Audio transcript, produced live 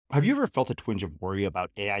Have you ever felt a twinge of worry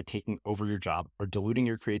about AI taking over your job or diluting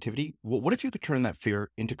your creativity? Well, what if you could turn that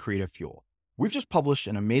fear into creative fuel? We've just published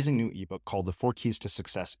an amazing new ebook called The 4 Keys to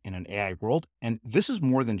Success in an AI World, and this is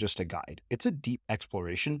more than just a guide. It's a deep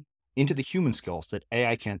exploration into the human skills that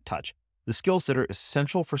AI can't touch, the skills that are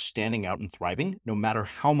essential for standing out and thriving, no matter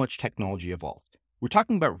how much technology evolves. We're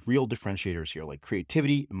talking about real differentiators here, like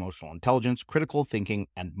creativity, emotional intelligence, critical thinking,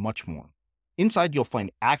 and much more. Inside, you'll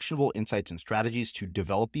find actionable insights and strategies to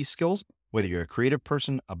develop these skills, whether you're a creative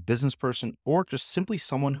person, a business person, or just simply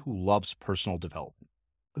someone who loves personal development.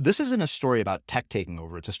 This isn't a story about tech taking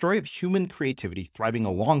over. It's a story of human creativity thriving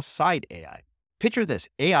alongside AI. Picture this,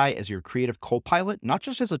 AI as your creative co-pilot, not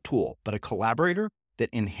just as a tool, but a collaborator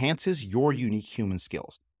that enhances your unique human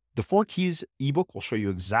skills. The 4 Keys ebook will show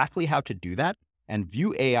you exactly how to do that and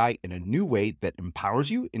view AI in a new way that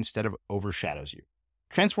empowers you instead of overshadows you.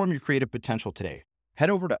 Transform your creative potential today. Head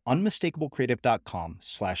over to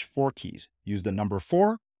unmistakablecreative.com/4keys. Use the number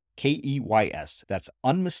 4, KEYS. That's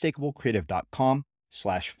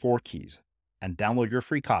unmistakablecreative.com/4keys and download your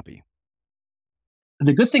free copy.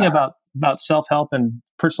 The good thing about self-help and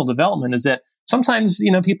personal development is that sometimes,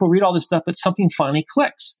 people read all this stuff, but something finally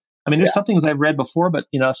clicks. I mean, there's some things I've read before, but,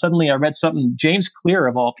 suddenly I read something. James Clear,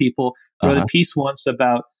 of all people, wrote a piece once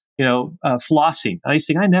about flossing. I used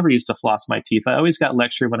to think I never used to floss my teeth. I always got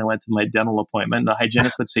lectured when I went to my dental appointment. The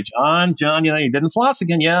hygienist would say, John, you didn't floss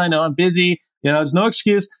again. Yeah, I know, I'm busy. There's no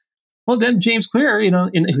excuse. Well, then James Clear,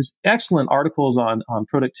 in his excellent articles on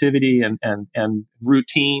productivity and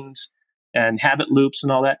routines and habit loops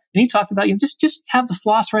and all that, and he talked about, just have the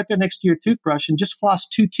floss right there next to your toothbrush and just floss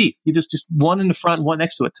 2 teeth. You just one in the front and one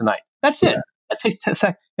next to it tonight. That's it. That takes 10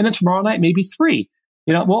 seconds. And then tomorrow night, maybe 3.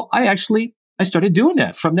 I started doing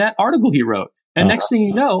that from that article he wrote. And next thing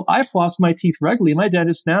you know, I floss my teeth regularly. My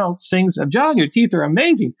dentist now sings, John, your teeth are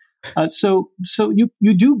amazing. So you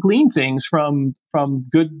do glean things from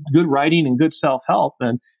good writing and good self-help.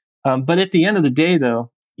 But at the end of the day,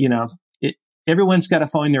 though, everyone's got to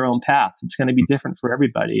find their own path. It's going to be different for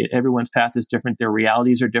everybody. Everyone's path is different. Their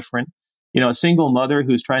realities are different. A single mother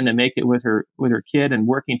who's trying to make it with her kid and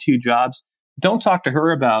working 2 jobs, don't talk to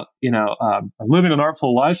her about, living an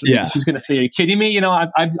artful life. Yeah. She's going to say, are you kidding me?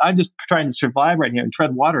 I'm just trying to survive right here and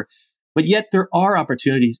tread water. But yet there are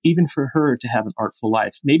opportunities even for her to have an artful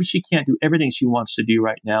life. Maybe she can't do everything she wants to do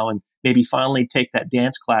right now and maybe finally take that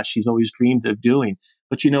dance class she's always dreamed of doing.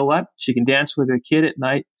 But you know what? She can dance with her kid at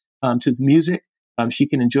night to the music. She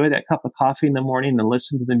can enjoy that cup of coffee in the morning and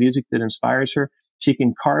listen to the music that inspires her. She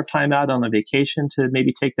can carve time out on a vacation to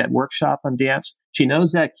maybe take that workshop on dance. She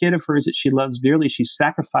knows that kid of hers that she loves dearly, she's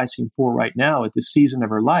sacrificing for right now at this season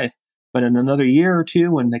of her life. But in another year or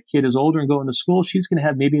 2, when the kid is older and going to school, she's going to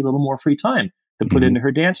have maybe a little more free time to put into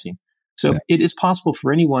her dancing. So it is possible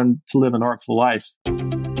for anyone to live an artful life.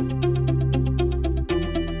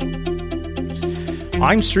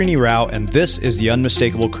 I'm Srini Rao, and this is the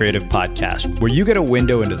Unmistakable Creative Podcast, where you get a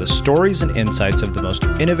window into the stories and insights of the most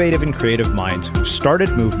innovative and creative minds who've started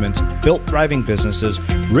movements, built thriving businesses,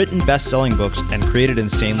 written best-selling books, and created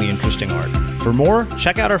insanely interesting art. For more,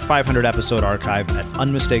 check out our 500-episode archive at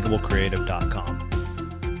unmistakablecreative.com.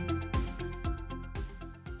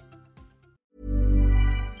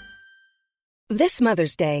 This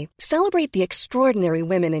Mother's Day, celebrate the extraordinary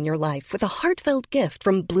women in your life with a heartfelt gift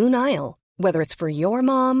from Blue Nile. Whether it's for your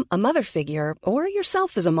mom, a mother figure, or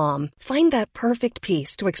yourself as a mom, find that perfect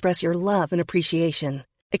piece to express your love and appreciation.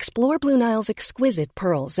 Explore Blue Nile's exquisite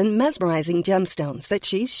pearls and mesmerizing gemstones that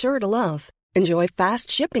she's sure to love. Enjoy fast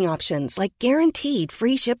shipping options like guaranteed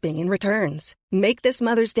free shipping and returns. Make this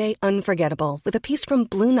Mother's Day unforgettable with a piece from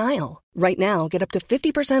Blue Nile. Right now, get up to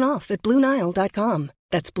 50% off at BlueNile.com.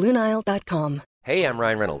 That's BlueNile.com. Hey, I'm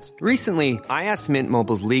Ryan Reynolds. Recently, I asked Mint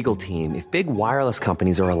Mobile's legal team if big wireless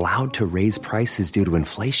companies are allowed to raise prices due to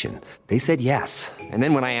inflation. They said yes. And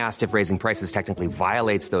then when I asked if raising prices technically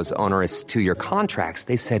violates those onerous 2-year contracts,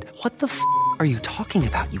 they said, "What the f*** are you talking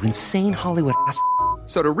about, you insane Hollywood ass?"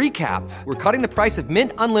 So to recap, we're cutting the price of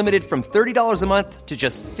Mint Unlimited from $30 a month to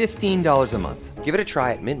just $15 a month. Give it a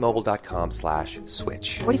try at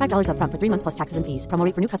mintmobile.com/switch. $45 up front for 3 months plus taxes and fees. Promo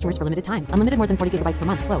rate for new customers for limited time. Unlimited more than 40 gigabytes per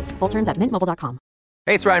month. Slows full terms at mintmobile.com.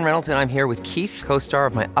 Hey, it's Ryan Reynolds, and I'm here with Keith, co-star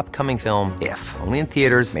of my upcoming film, If, only in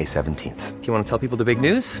theaters May 17th. Do you want to tell people the big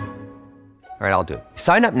news? All right, I'll do it.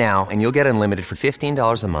 Sign up now and you'll get unlimited for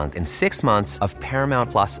 $15 a month and 6 months of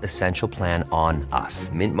Paramount Plus Essential Plan on us.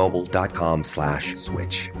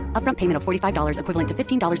 mintmobile.com/switch. Upfront payment of $45 equivalent to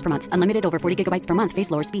 $15 per month. Unlimited over 40 gigabytes per month.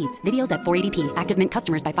 Face lower speeds. Videos at 480p. Active Mint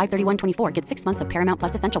customers by 531.24 get 6 months of Paramount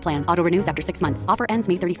Plus Essential Plan. Auto renews after 6 months. Offer ends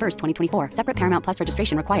May 31st, 2024. Separate Paramount Plus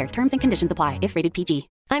registration required. Terms and conditions apply if rated PG.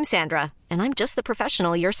 I'm Sandra, and I'm just the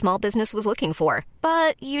professional your small business was looking for.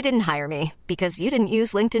 But you didn't hire me because you didn't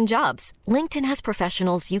use LinkedIn Jobs. LinkedIn has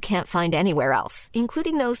professionals you can't find anywhere else,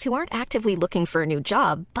 including those who aren't actively looking for a new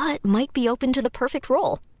job, but might be open to the perfect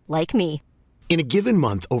role, like me. In a given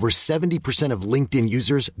month, over 70% of LinkedIn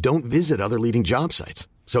users don't visit other leading job sites.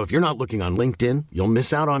 So if you're not looking on LinkedIn, you'll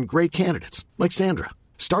miss out on great candidates like Sandra.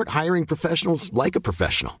 Start hiring professionals like a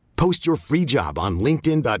professional. Post your free job on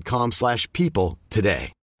linkedin.com/people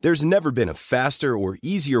today. There's never been a faster or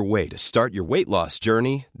easier way to start your weight loss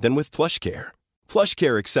journey than with PlushCare.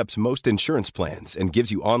 PlushCare accepts most insurance plans and gives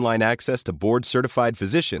you online access to board-certified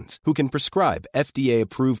physicians who can prescribe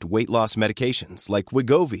FDA-approved weight loss medications like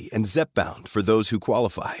Wegovy and Zepbound for those who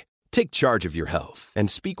qualify. Take charge of your health and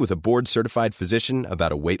speak with a board-certified physician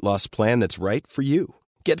about a weight loss plan that's right for you.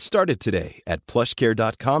 Get started today at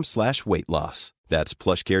plushcare.com/weight loss. That's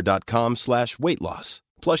plushcare.com/weight loss.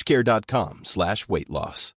 plushcare.com/weight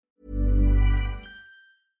loss.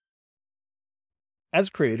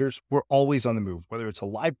 As creators, we're always on the move. Whether it's a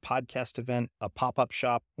live podcast event, a pop-up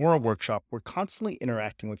shop, or a workshop, we're constantly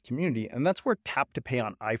interacting with community, and that's where Tap to Pay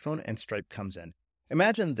on iPhone and Stripe comes in.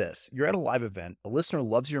 Imagine this. You're at a live event, a listener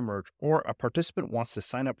loves your merch, or a participant wants to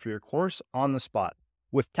sign up for your course on the spot.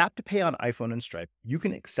 With Tap to Pay on iPhone and Stripe, you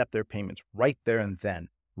can accept their payments right there and then,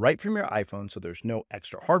 right from your iPhone, so there's no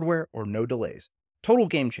extra hardware or no delays. Total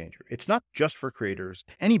game changer. It's not just for creators.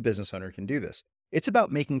 Any business owner can do this. It's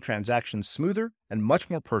about making transactions smoother and much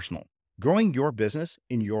more personal, growing your business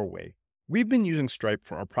in your way. We've been using Stripe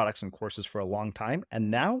for our products and courses for a long time,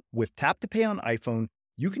 and now with Tap to Pay on iPhone,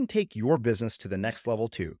 you can take your business to the next level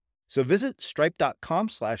too. So visit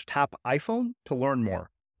stripe.com/tapiphone to learn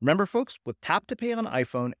more. Remember, folks, with Tap to Pay on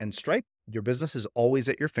iPhone and Stripe, your business is always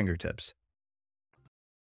at your fingertips.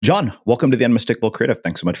 John, welcome to the Unmistakable Creative.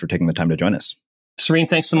 Thanks so much for taking the time to join us. Serene,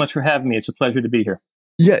 thanks so much for having me. It's a pleasure to be here.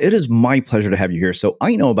 Yeah, it is my pleasure to have you here. So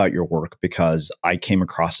I know about your work because I came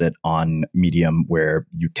across it on Medium, where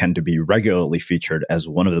you tend to be regularly featured as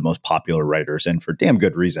one of the most popular writers, and for damn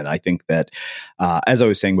good reason. I think that, as I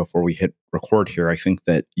was saying before we hit record here, I think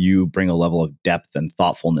that you bring a level of depth and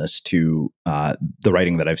thoughtfulness to the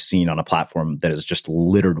writing that I've seen on a platform that is just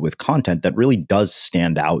littered with content that really does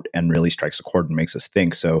stand out and really strikes a chord and makes us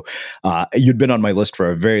think. So you'd been on my list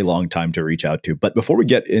for a very long time to reach out to. But before we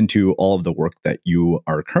get into all of the work that you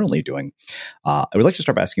are currently doing, I would like to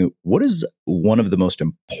start by asking you, what is one of the most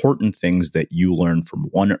important things that you learned from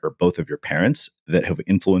one or both of your parents that have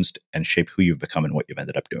influenced and shaped who you've become and what you've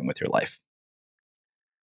ended up doing with your life?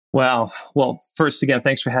 Wow. Well, first, again,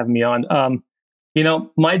 thanks for having me on.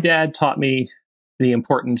 My dad taught me the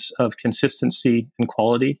importance of consistency and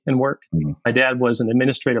quality in work. Mm-hmm. My dad was an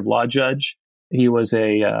administrative law judge. He was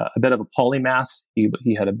a bit of a polymath. He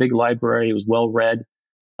had a big library. He was well read.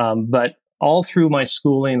 But all through my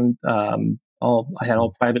schooling, I had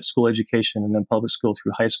all private school education and then public school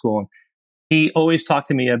through high school. And he always talked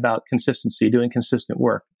to me about consistency, doing consistent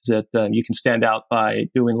work. That you can stand out by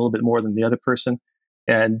doing a little bit more than the other person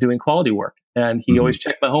and doing quality work. And he always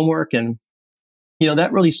checked my homework. And,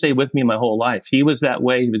 that really stayed with me my whole life. He was that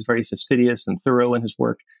way. He was very fastidious and thorough in his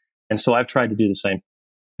work. And so I've tried to do the same.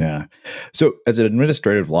 Yeah. So as an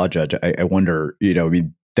administrative law judge, I wonder,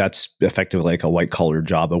 that's effectively like a white collar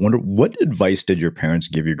job. I wonder, what advice did your parents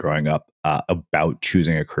give you growing up about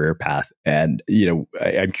choosing a career path? And,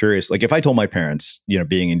 I'm curious, like if I told my parents,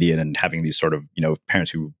 being Indian and having these sort of, parents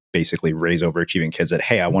who basically raise overachieving kids that,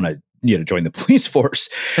 hey, I want to, join the police force,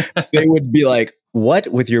 they would be like, what,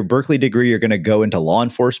 with your Berkeley degree, you're going to go into law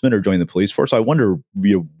enforcement or join the police force? So I wonder,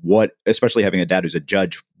 what, especially having a dad who's a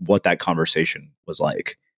judge, what that conversation was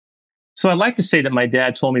like. So I'd like to say that my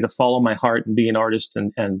dad told me to follow my heart and be an artist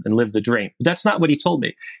and live the dream. But that's not what he told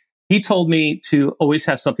me. He told me to always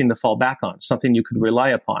have something to fall back on, something you could rely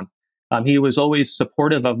upon. He was always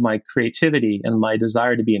supportive of my creativity and my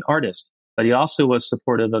desire to be an artist, but he also was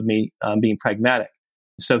supportive of me being pragmatic.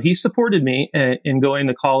 So he supported me in going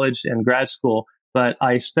to college and grad school, but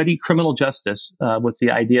I studied criminal justice with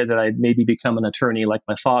the idea that I'd maybe become an attorney like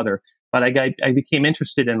my father. But I became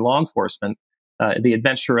interested in law enforcement. The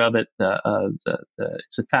adventure of it,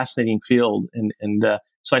 it's a fascinating field. And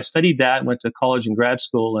so I studied that, went to college and grad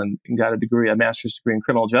school and got a master's degree in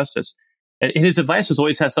criminal justice. And his advice was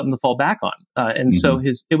always have something to fall back on. So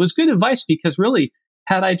it was good advice because really,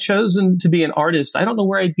 had I chosen to be an artist, I don't know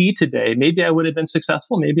where I'd be today. Maybe I would have been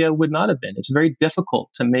successful. Maybe I would not have been. It's very difficult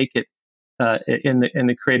to make it in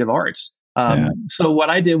the creative arts. So what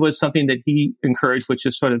I did was something that he encouraged, which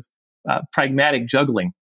is sort of pragmatic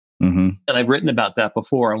juggling. Mm-hmm. And I've written about that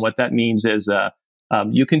before. And what that means is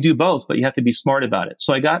you can do both, but you have to be smart about it.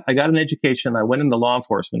 So I got an education. I went into law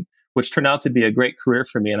enforcement, which turned out to be a great career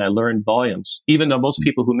for me. And I learned volumes, even though most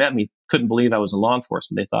people who met me couldn't believe I was in law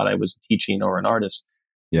enforcement. They thought I was teaching or an artist.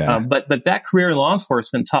 Yeah. But that career in law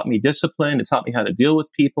enforcement taught me discipline. It taught me how to deal with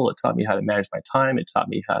people. It taught me how to manage my time. It taught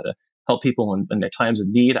me how to help people in their times of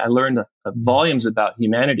need. I learned volumes about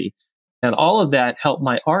humanity. And all of that helped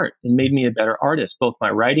my art and made me a better artist, both my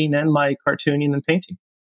writing and my cartooning and painting.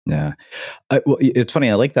 Yeah. Well, it's funny.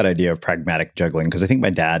 I like that idea of pragmatic juggling because I think my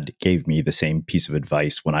dad gave me the same piece of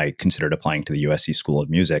advice when I considered applying to the USC School of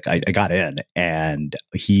Music. I got in, and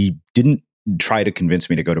he didn't try to convince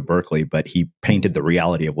me to go to Berkeley, but he painted the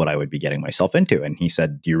reality of what I would be getting myself into. And he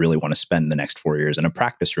said, do you really want to spend the next 4 years in a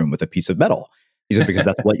practice room with a piece of metal? He said, because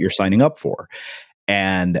that's what you're signing up for.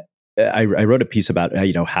 And I wrote a piece about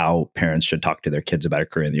how parents should talk to their kids about a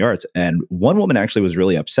career in the arts. And one woman actually was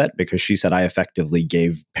really upset because she said I effectively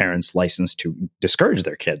gave parents license to discourage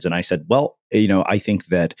their kids. And I said, well, I think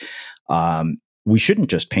that we shouldn't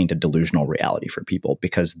just paint a delusional reality for people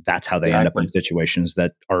because that's how they end up in situations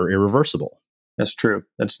that are irreversible. That's true.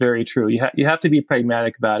 That's very true. You have to be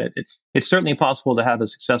pragmatic about it. It's certainly possible to have a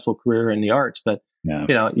successful career in the arts, but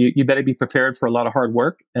you better be prepared for a lot of hard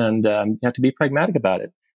work, and you have to be pragmatic about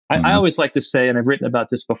it. I always like to say, and I've written about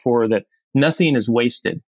this before, that nothing is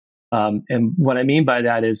wasted. And what I mean by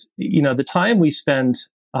that is, the time we spend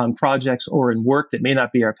on projects or in work that may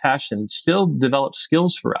not be our passion still develops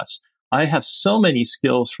skills for us. I have so many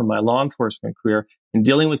skills from my law enforcement career in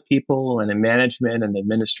dealing with people and in management and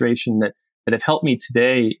administration that have helped me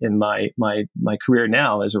today in my career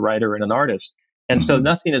now as a writer and an artist. And so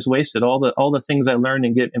nothing is wasted. All the things I learned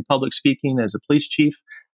in public speaking as a police chief,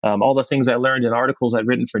 all the things I learned in articles I've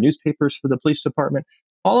written for newspapers for the police department,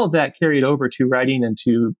 all of that carried over to writing and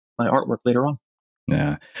to my artwork later on.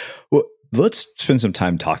 Yeah. Well, let's spend some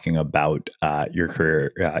time talking about your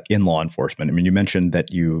career in law enforcement. I mean, you mentioned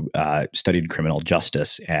that you studied criminal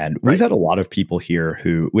justice, and we've had a lot of people here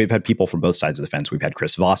we've had people from both sides of the fence. We've had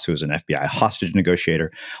Chris Voss, who's an FBI hostage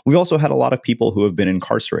negotiator. We've also had a lot of people who have been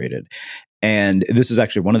incarcerated. And this is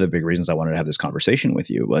actually one of the big reasons I wanted to have this conversation with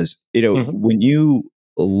you was, when you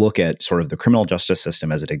look at sort of the criminal justice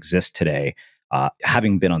system as it exists today,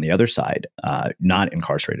 having been on the other side, not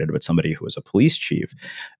incarcerated, but somebody who was a police chief,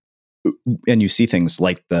 and you see things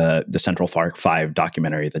like the Central Park 5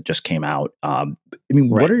 documentary that just came out.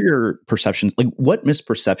 What are your perceptions? Like, what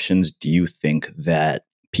misperceptions do you think that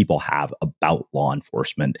people have about law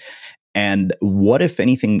enforcement? And what, if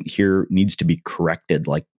anything, here needs to be corrected,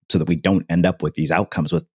 like, so that we don't end up with these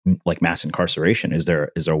outcomes with like mass incarceration? Is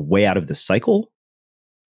there a way out of this cycle?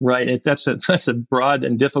 Right. That's a broad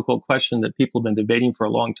and difficult question that people have been debating for a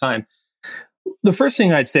long time. The first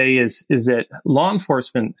thing I'd say is that law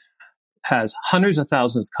enforcement has hundreds of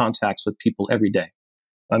thousands of contacts with people every day.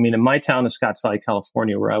 I mean, in my town of Scotts Valley,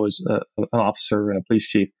 California, where I was an officer and a police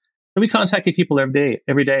chief, we contacted people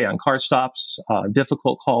every day on car stops,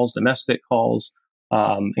 difficult calls, domestic calls,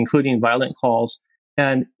 including violent calls.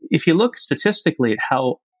 And if you look statistically at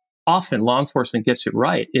how often law enforcement gets it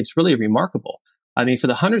right, it's really remarkable. I mean, for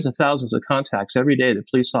the hundreds of thousands of contacts every day that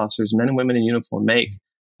police officers, men and women in uniform, make,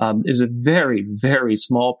 is a very, very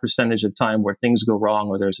small percentage of time where things go wrong,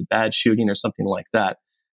 or there's a bad shooting or something like that.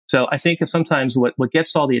 So I think sometimes what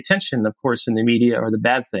gets all the attention, of course, in the media are the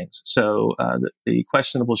bad things. So the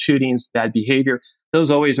questionable shootings, bad behavior, those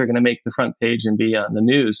always are going to make the front page and be on the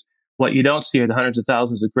news. What you don't see are the hundreds of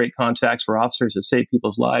thousands of great contacts for officers that save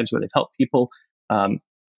people's lives, where they've helped people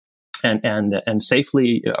and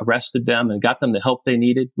safely arrested them and got them the help they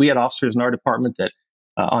needed. We had officers in our department that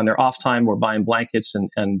on their off time were buying blankets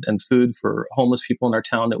and food for homeless people in our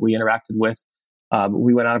town that we interacted with.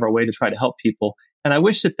 We went out of our way to try to help people. And I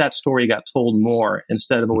wish that story got told more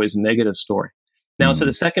instead of always a negative story. Now, to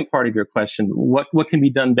the second part of your question, what can be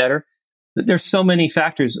done better? There's so many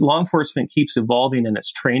factors. Law enforcement keeps evolving in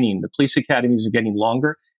its training. The police academies are getting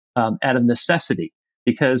longer out of necessity,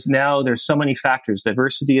 because now there's so many factors.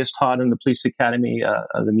 Diversity is taught in the police academy,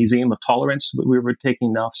 the Museum of Tolerance. We were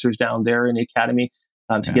taking officers down there in the academy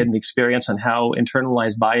to get an experience on how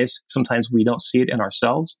internalized bias, sometimes we don't see it in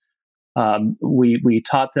ourselves. We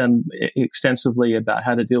taught them extensively about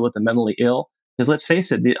how to deal with the mentally ill. Because let's face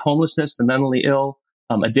it, the homelessness, the mentally ill,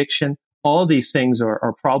 addiction, all these things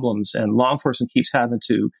are problems, and law enforcement keeps having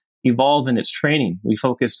to evolve in its training. We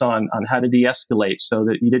focused on how to de-escalate so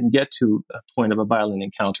that you didn't get to a point of a violent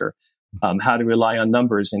encounter, how to rely on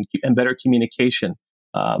numbers and better communication.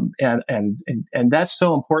 And that's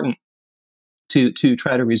so important to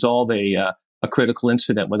try to resolve a critical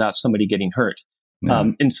incident without somebody getting hurt.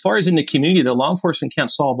 And as far as in the community, the law enforcement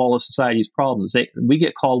can't solve all of society's problems. We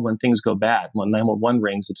get called when things go bad. When 911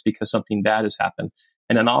 rings, it's because something bad has happened.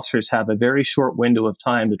 and then officers have a very short window of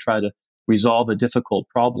time to try to resolve a difficult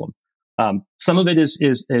problem. Some of it is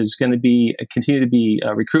going to be continue to be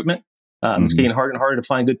recruitment. It's getting harder and harder to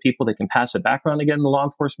find good people that can pass a background to get into law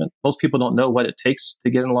enforcement. Most people don't know what it takes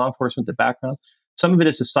to get into law enforcement, the background. Some of it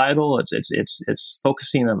is societal. It's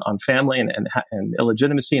focusing on family and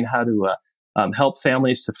illegitimacy and how to help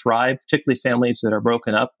families to thrive, particularly families that are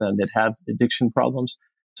broken up and that have addiction problems.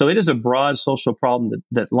 So it is a broad social problem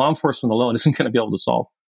that law enforcement alone isn't going to be able to solve.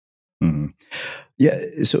 Mm-hmm.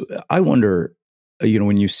 Yeah. So I wonder,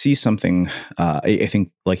 when you see something, I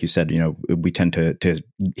think, like you said, we tend to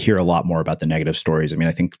hear a lot more about the negative stories. I mean,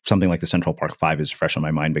 I think something like the Central Park 5 is fresh on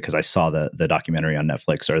my mind because I saw the documentary on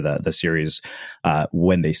Netflix or the series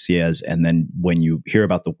When They See Us. And then when you hear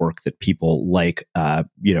about the work that people like,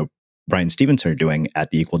 Brian Stevenson are doing at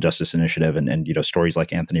the Equal Justice Initiative and stories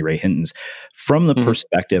like Anthony Ray Hinton's, from the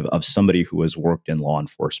perspective of somebody who has worked in law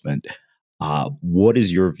enforcement, what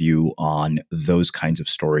is your view on those kinds of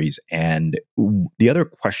stories? And the other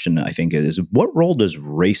question, I think, is what role does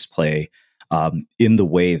race play in the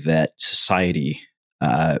way that society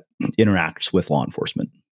interacts with law enforcement?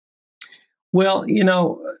 Well,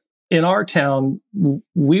 in our town,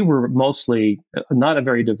 we were mostly not a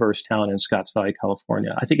very diverse town in Scotts Valley,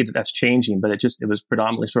 California. I think that's changing, but it was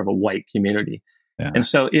predominantly sort of a white community. Yeah. And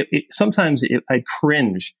so sometimes I'd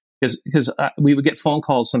cringe because we would get phone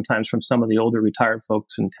calls sometimes from some of the older retired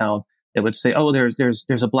folks in town that would say, "Oh, there's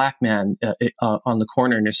a black man on the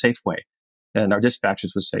corner near Safeway," and our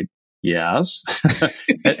dispatchers would say, "Yes,"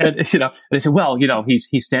 and they said, "Well, he's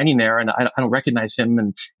standing there, and I don't recognize him,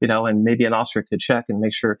 and maybe an officer could check and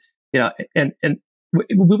make sure." And we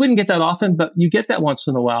wouldn't get that often, but you get that once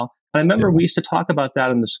in a while. And I remember we used to talk about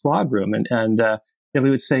that in the squad room, and we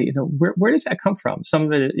would say, where does that come from? Some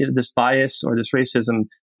of it, this bias or this racism,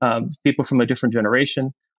 people from a different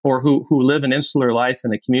generation or who live an insular life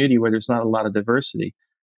in a community where there's not a lot of diversity.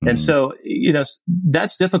 Mm-hmm. And so,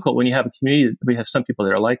 that's difficult when you have a community. We have some people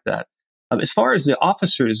that are like that. As far as the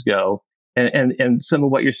officers go, and some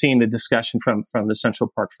of what you're seeing, the discussion from the Central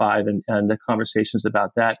Park 5 and the conversations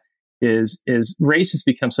about that, is race has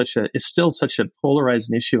become is still such a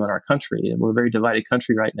polarizing issue in our country. And we're a very divided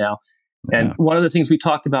country right now. Yeah. And one of the things we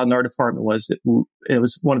talked about in our department was that it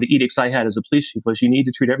was one of the edicts I had as a police chief was you need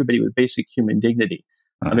to treat everybody with basic human dignity.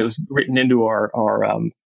 Uh-huh. It was written into our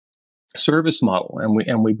service model.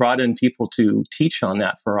 And we brought in people to teach on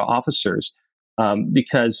that for our officers.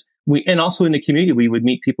 Because and also in the community, we would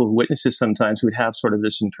meet people who witnesses sometimes who would have sort of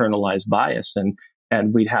this internalized bias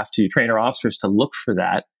and we'd have to train our officers to look for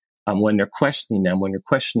that. When they're questioning them, when you're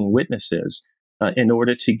questioning witnesses, in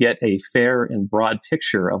order to get a fair and broad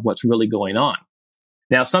picture of what's really going on.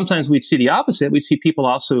 Now, sometimes we'd see the opposite. We'd see people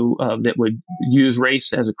also that would use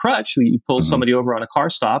race as a crutch. You pull somebody over on a car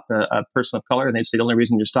stop, a person of color, and they say, the only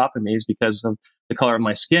reason you're stopping me is because of the color of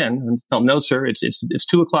my skin. And tell them, no, sir, it's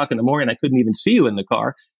 2:00 in the morning. I couldn't even see you in the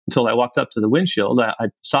car until I walked up to the windshield. I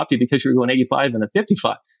stopped you because you were going 85 and a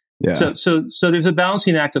 55. Yeah. So there's a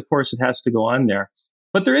balancing act, of course, that has to go on there.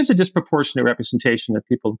 But there is a disproportionate representation of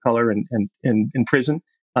people of color in prison.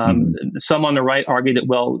 Some on the right argue that,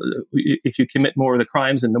 well, if you commit more of the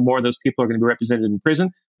crimes, then the more those people are going to be represented in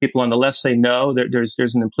prison. People on the left say no. There's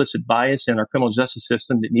an implicit bias in our criminal justice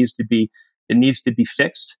system that needs to be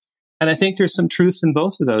fixed. And I think there's some truth in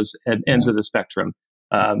both of those ends of the spectrum.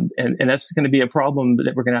 And that's going to be a problem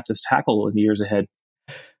that we're going to have to tackle in the years ahead.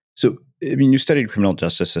 So, I mean, you studied criminal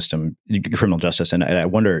justice, and I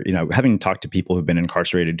wonder, having talked to people who've been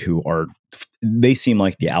incarcerated they seem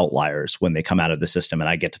like the outliers when they come out of the system, and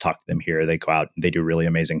I get to talk to them here. They go out and they do really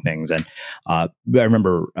amazing things. And I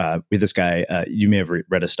remember with this guy, you may have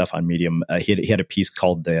read his stuff on Medium. He had a piece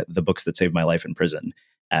called "The Books That Saved My Life in Prison,"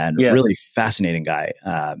 and really fascinating guy.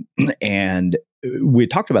 And we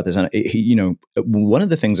talked about this, and one of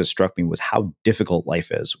the things that struck me was how difficult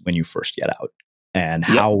life is when you first get out. And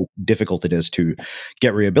how difficult it is to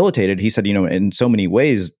get rehabilitated. He said, in so many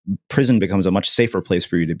ways, prison becomes a much safer place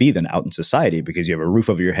for you to be than out in society because you have a roof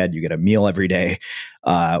over your head, you get a meal every day.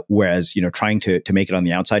 Whereas, trying to make it on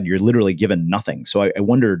the outside, you're literally given nothing. So I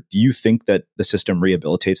wonder, do you think that the system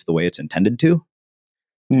rehabilitates the way it's intended to?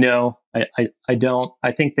 No, I don't.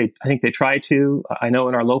 I think they try to. I know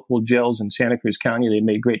in our local jails in Santa Cruz County, they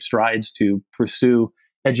made great strides to pursue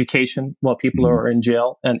education while people are in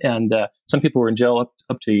jail. And some people were in jail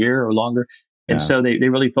up to a year or longer. And so they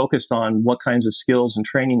really focused on what kinds of skills and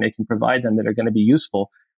training they can provide them that are going to be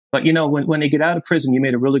useful. But, when they get out of prison, you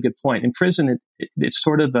made a really good point. In prison, it's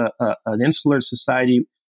sort of an insular society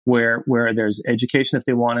where there's education if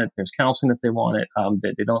they want it, there's counseling if they want it.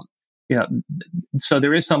 They don't, so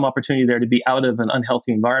there is some opportunity there to be out of an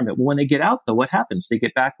unhealthy environment. When they get out, though, what happens? They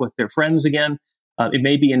get back with their friends again. It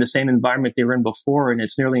may be in the same environment they were in before, and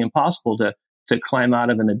it's nearly impossible to climb out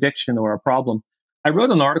of an addiction or a problem. I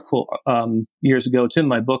wrote an article years ago. It's in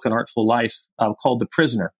my book, An Artful Life, called The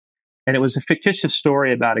Prisoner. And it was a fictitious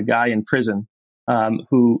story about a guy in prison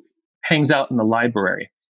who hangs out in the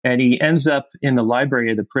library. And he ends up in the library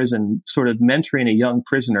of the prison sort of mentoring a young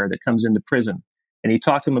prisoner that comes into prison. And he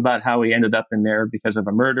talked to him about how he ended up in there because of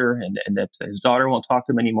a murder and that his daughter won't talk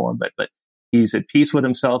to him anymore. But he's at peace with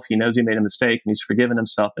himself. He knows he made a mistake and he's forgiven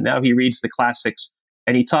himself. And now he reads the classics.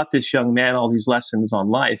 And he taught this young man all these lessons on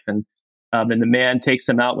life. And the man takes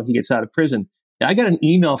him out when he gets out of prison. Now, I got an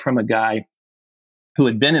email from a guy who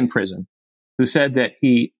had been in prison who said that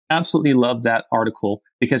he absolutely loved that article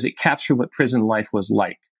because it captured what prison life was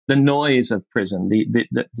like. The noise of prison,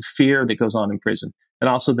 the fear that goes on in prison, and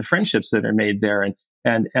also the friendships that are made there.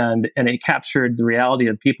 And it captured the reality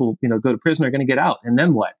of people, go to prison, are going to get out. And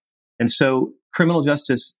then what? And so criminal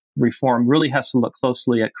justice reform really has to look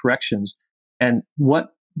closely at corrections and what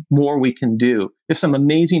more we can do. There's some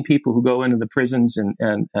amazing people who go into the prisons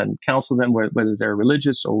and counsel them, whether they're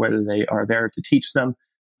religious or whether they are there to teach them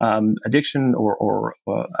addiction or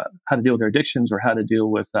how to deal with their addictions or how to deal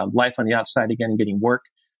with life on the outside again and getting work.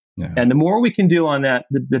 Yeah. And the more we can do on that,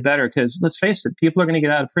 the better. Because let's face it, people are going to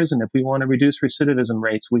get out of prison. If we want to reduce recidivism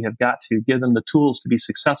rates, we have got to give them the tools to be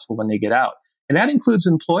successful when they get out. And that includes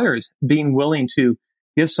employers being willing to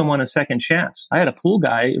give someone a second chance. I had a pool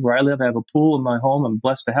guy where I live. I have a pool in my home. I'm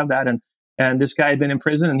blessed to have that. And this guy had been in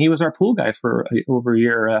prison and he was our pool guy for over a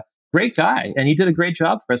year. Great guy. And he did a great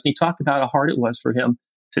job for us. And he talked about how hard it was for him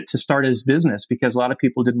to start his business because a lot of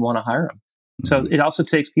people didn't want to hire him. So it also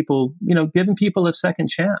takes people, giving people a second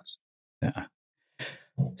chance. Yeah.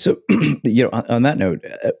 So, on that note,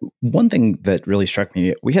 one thing that really struck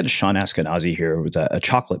me, we had Sean Askenazi here, who was a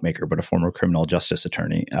chocolate maker, but a former criminal justice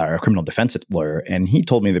attorney, or a criminal defense lawyer. And he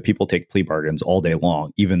told me that people take plea bargains all day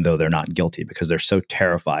long, even though they're not guilty, because they're so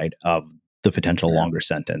terrified of the potential longer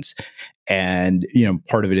sentence. And,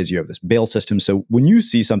 part of it is you have this bail system. So when you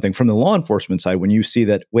see something from the law enforcement side, when you see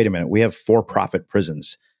that, wait a minute, we have for-profit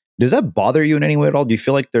prisons, does that bother you in any way at all? Do you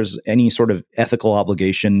feel like there's any sort of ethical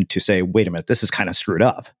obligation to say, wait a minute, this is kind of screwed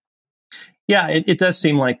up? Yeah, it does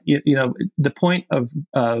seem like, the point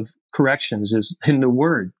of corrections is in the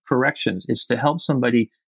word corrections. It's to help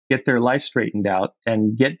somebody get their life straightened out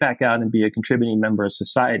and get back out and be a contributing member of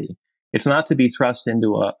society. It's not to be thrust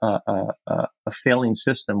into a failing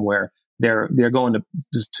system where they're going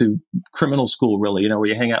to criminal school, really, where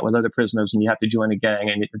you hang out with other prisoners and you have to join a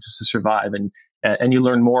gang and just to survive. And you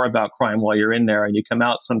learn more about crime while you're in there and you come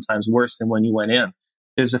out sometimes worse than when you went in.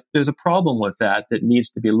 There's a problem with that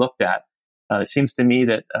needs to be looked at. It seems to me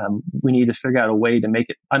that we need to figure out a way to make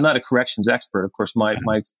it. I'm not a corrections expert. Of course, my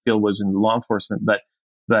field was in law enforcement, but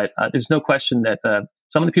there's no question that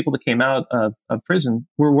some of the people that came out of prison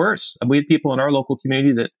were worse. We had people in our local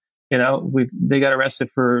community that, they got arrested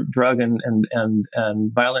for drug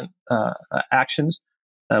and violent actions,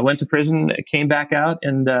 went to prison, came back out,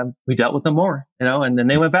 and we dealt with them more, and then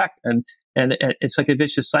they went back, and it's like a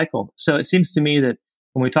vicious cycle. So it seems to me that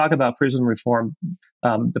when we talk about prison reform,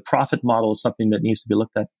 the profit model is something that needs to be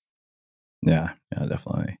looked at. Yeah,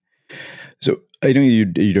 definitely. So I know you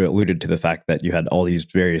alluded to the fact that you had all these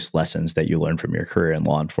various lessons that you learned from your career in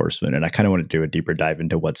law enforcement. And I kind of want to do a deeper dive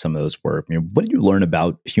into what some of those were. What did you learn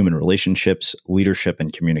about human relationships, leadership,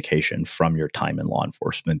 and communication from your time in law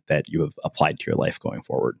enforcement that you have applied to your life going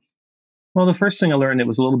forward? Well, the first thing I learned that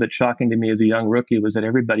was a little bit shocking to me as a young rookie was that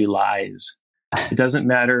everybody lies. It doesn't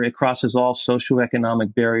matter. It crosses all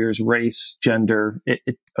socioeconomic barriers, race, gender,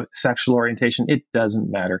 sexual orientation. It doesn't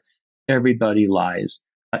matter. Everybody lies.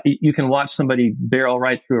 You can watch somebody barrel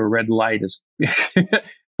right through a red light,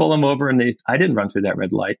 pull them over, and I didn't run through that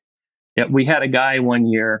red light. Yet we had a guy one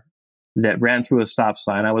year that ran through a stop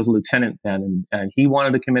sign. I was a lieutenant then, and he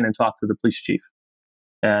wanted to come in and talk to the police chief.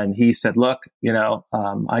 And he said, look,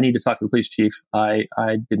 I need to talk to the police chief. I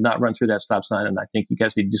did not run through that stop sign, and I think you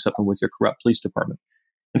guys need to do something with your corrupt police department.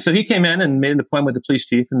 And so he came in and made an appointment with the police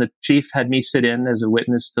chief, and the chief had me sit in as a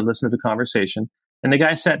witness to listen to the conversation. And the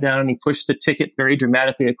guy sat down and he pushed the ticket very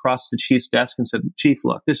dramatically across the chief's desk and said, Chief,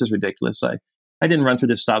 look, this is ridiculous. I didn't run through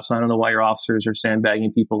this stop sign. I don't know why your officers are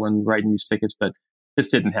sandbagging people and writing these tickets, but this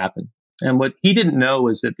didn't happen. And what he didn't know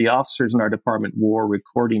was that the officers in our department wore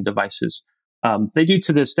recording devices. They do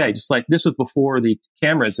to this day, just like this was before the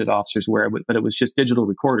cameras that officers wear, but it was just digital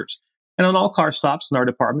recorders. And on all car stops in our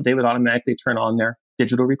department, they would automatically turn on their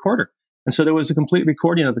digital recorder. And so there was a complete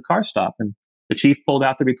recording of the car stop. And the chief pulled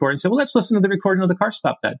out the recording and said, well, let's listen to the recording of the car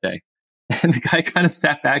stop that day. And the guy kind of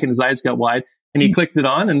sat back and his eyes got wide, and he clicked it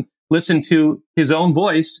on and listened to his own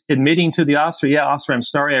voice admitting to the officer, "Yeah, officer, I'm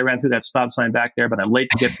sorry I ran through that stop sign back there, but I'm late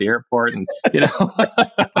to get to the airport." And,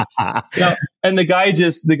 and the guy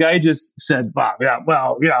just said, "Wow, yeah,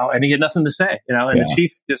 well, and he had nothing to say, and the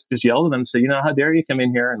chief just yelled at him and said, "How dare you come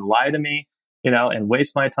in here and lie to me, and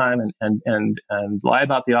waste my time and lie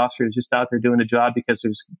about the officer who's just out there doing a job, because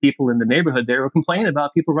there's people in the neighborhood there who are complaining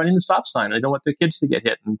about people running the stop sign. They don't want their kids to get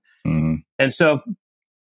hit." And so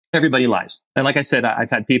everybody lies. And like I said, I've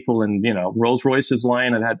had people in, Rolls Royces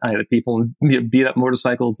lying. I had people in beat up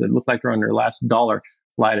motorcycles that look like they're on their last dollar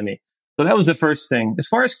lie to me. So that was the first thing. As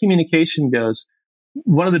far as communication goes,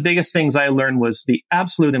 one of the biggest things I learned was the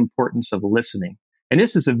absolute importance of listening. And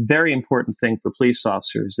this is a very important thing for police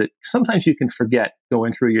officers that sometimes you can forget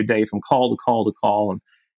going through your day from call to call to call,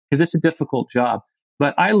 because it's a difficult job.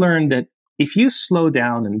 But I learned that if you slow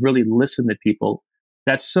down and really listen to people,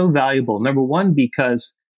 that's so valuable. Number one,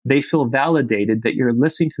 because they feel validated that you're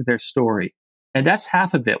listening to their story. And that's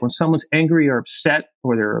half of it. When someone's angry or upset,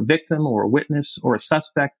 or they're a victim or a witness or a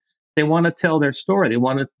suspect, they want to tell their story. They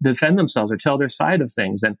want to defend themselves or tell their side of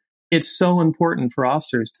things. And it's so important for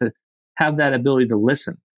officers to have that ability to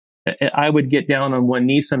listen. I would get down on one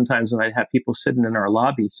knee sometimes when I'd have people sitting in our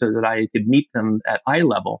lobby so that I could meet them at eye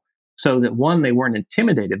level, so that one, they weren't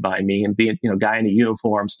intimidated by me and being, guy in a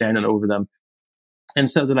uniform standing over them, and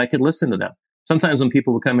so that I could listen to them. Sometimes when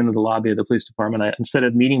people would come into the lobby of the police department, instead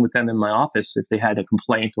of meeting with them in my office, if they had a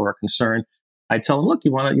complaint or a concern, I'd tell them, "Look,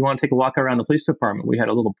 you want to take a walk around the police department?" We had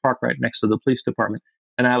a little park right next to the police department.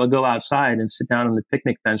 And I would go outside and sit down on the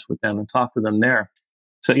picnic bench with them and talk to them there.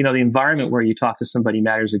 So, the environment where you talk to somebody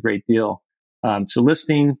matters a great deal. So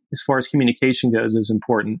listening, as far as communication goes, is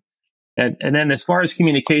important. And then as far as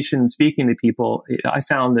communication and speaking to people, I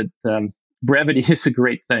found that brevity is a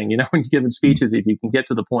great thing. When you're giving speeches, if you can get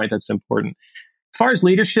to the point, that's important. As far as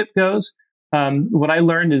leadership goes, what I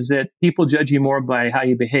learned is that people judge you more by how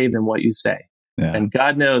you behave than what you say. Yeah. And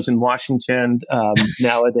God knows in Washington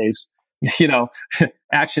nowadays,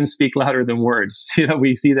 actions speak louder than words.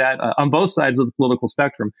 We see that on both sides of the political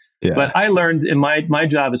spectrum. Yeah. But I learned in my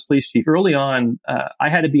job as police chief early on, I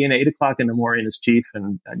had to be in at 8:00 in the morning as chief,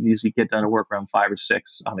 and I usually get done at work around 5 or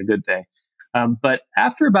 6 on a good day. But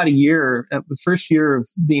after about a year, the first year of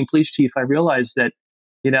being police chief, I realized that,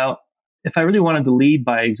 if I really wanted to lead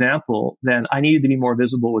by example, then I needed to be more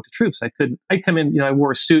visible with the troops. I'd come in, I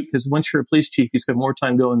wore a suit, because once you're a police chief, you spend more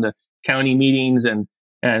time going to county meetings and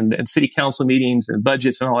city council meetings and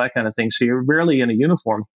budgets and all that kind of thing. So you're rarely in a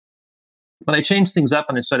uniform. But I changed things up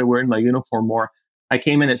and I started wearing my uniform more. I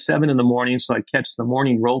came in at 7 a.m, so I'd catch the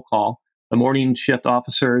morning roll call, the morning shift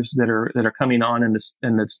officers that are coming on, and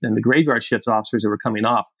the graveyard shift officers that were coming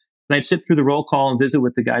off. And I'd sit through the roll call and visit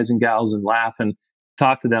with the guys and gals and laugh and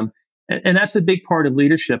talk to them. And that's a big part of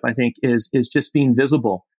leadership, I think, is just being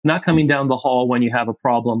visible, not coming down the hall when you have a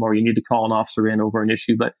problem or you need to call an officer in over an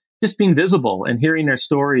issue, but just being visible and hearing their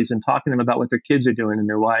stories and talking to them about what their kids are doing and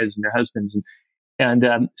their wives and their husbands.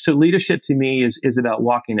 And so leadership to me is about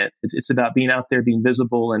walking it. It's about being out there, being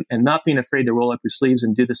visible, and not being afraid to roll up your sleeves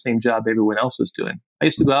and do the same job everyone else was doing. I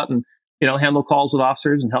used to go out and, handle calls with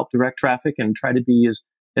officers and help direct traffic and try to be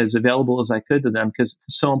as available as I could to them, because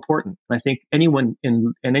it's so important. I think anyone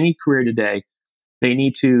in any career today, they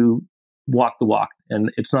need to walk the walk.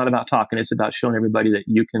 And it's not about talking. It's about showing everybody that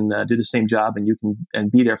you can do the same job and you can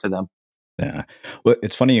be there for them. Yeah. Well,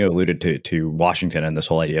 it's funny you alluded to Washington and this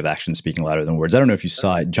whole idea of action speaking louder than words. I don't know if you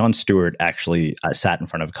saw it. Jon Stewart actually sat in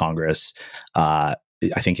front of Congress.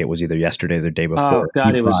 I think it was either yesterday or the day before. Oh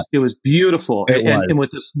God, it was beautiful. And with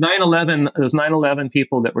this 9/11, those 9/11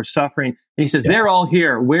 people that were suffering, and he says, they're all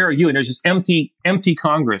here. Where are you? And there's this empty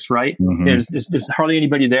Congress, right? Mm-hmm. There's hardly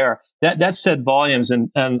anybody there. That said volumes. And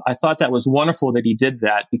I thought that was wonderful that he did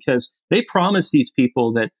that, because they promised these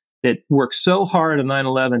people that worked so hard on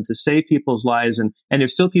 9/11 to save people's lives. And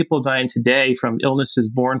there's still people dying today from illnesses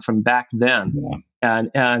born from back then. Yeah.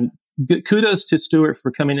 And kudos to Stewart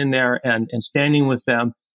for coming in there and standing with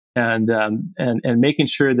them and making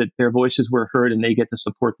sure that their voices were heard and they get the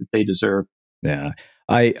support that they deserve. Yeah.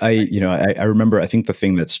 I remember, I think the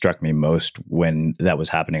thing that struck me most when that was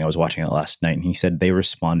happening, I was watching it last night, and he said they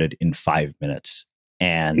responded in 5 minutes,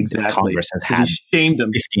 and exactly. Congress has had shamed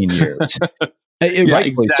them 15 years. Yeah,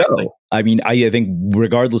 rightfully exactly. So. I mean, I think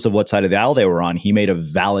regardless of what side of the aisle they were on, he made a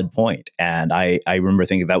valid point. And I remember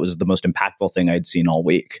thinking that was the most impactful thing I'd seen all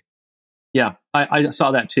week. Yeah, I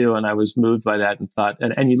saw that too, and I was moved by that and thought,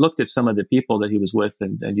 and you looked at some of the people that he was with,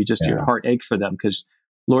 and you just, your heart ached for them, because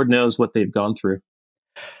Lord knows what they've gone through.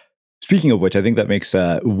 Speaking of which, I think that makes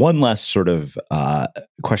one last sort of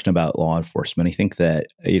question about law enforcement. I think that,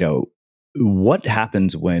 what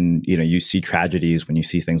happens when, you see tragedies, when you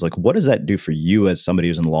see things like, what does that do for you as somebody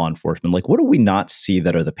who's in law enforcement? Like, what do we not see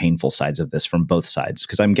that are the painful sides of this from both sides?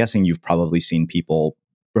 Because I'm guessing you've probably seen people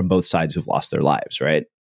from both sides who've lost their lives, right?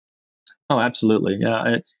 Oh, absolutely.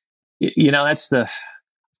 Yeah. Of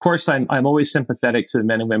course, I'm always sympathetic to the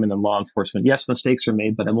men and women in law enforcement. Yes, mistakes are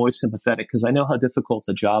made, but I'm always sympathetic because I know how difficult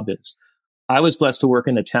the job is. I was blessed to work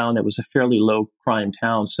in a town that was a fairly low crime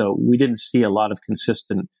town, so we didn't see a lot of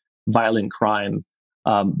consistent violent crime.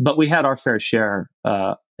 But we had our fair share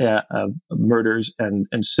of murders and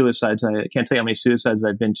suicides. I can't tell you how many suicides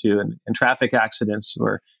I've been to, and traffic accidents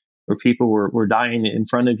where people were dying in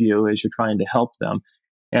front of you as you're trying to help them.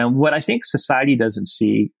 And what I think society doesn't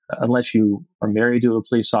see, unless you are married to a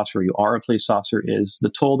police officer or you are a police officer, is the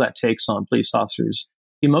toll that takes on police officers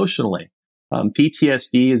emotionally.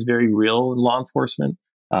 PTSD is very real in law enforcement.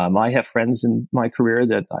 I have friends in my career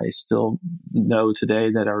that I still know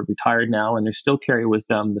today that are retired now, and they still carry with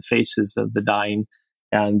them the faces of the dying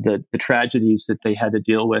and the tragedies that they had to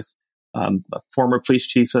deal with. A former police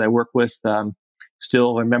chief that I work with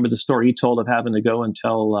still remember the story he told of having to go and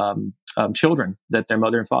tell children that their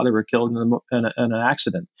mother and father were killed in an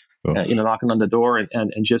accident, knocking on the door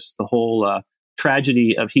and just the whole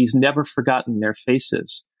tragedy of he's never forgotten their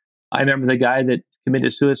faces. I remember the guy that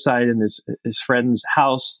committed suicide in his friend's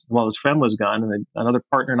house while his friend was gone, and another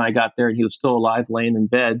partner and I got there, and he was still alive, laying in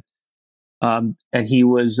bed, and he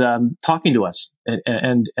was talking to us,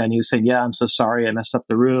 and he was saying, "Yeah, I'm so sorry, I messed up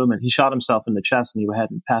the room," and he shot himself in the chest, and he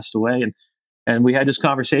hadn't passed away, and we had this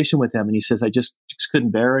conversation with him, and he says, "I just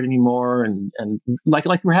couldn't bear it anymore," and like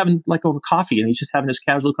we're having like over coffee, and he's just having this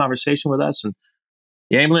casual conversation with us, and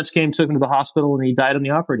the ambulance came, took him to the hospital, and he died on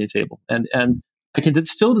the operating table, and I can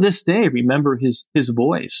still to this day remember his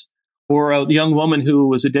voice. Or a young woman who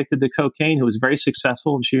was addicted to cocaine, who was very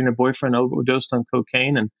successful, and she and her boyfriend overdosed on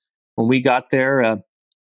cocaine. And when we got there,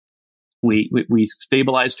 we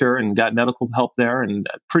stabilized her and got medical help there. And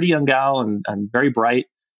a pretty young gal and very bright,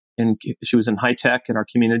 and she was in high tech in our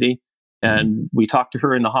community. And we talked to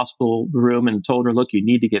her in the hospital room and told her, "Look, you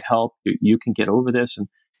need to get help. You can get over this."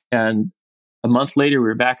 And a month later, we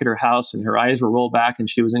were back at her house, and her eyes were rolled back, and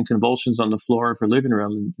she was in convulsions on the floor of her living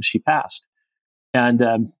room, and she passed. And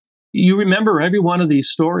you remember every one of these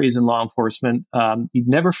stories in law enforcement. You'd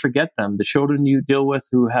never forget them. The children you deal with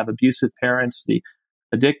who have abusive parents, the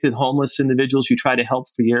addicted, homeless individuals you try to help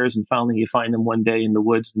for years, and finally you find them one day in the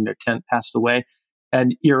woods and their tent passed away.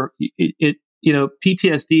 And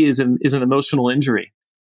PTSD is an emotional injury,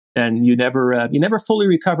 and you never fully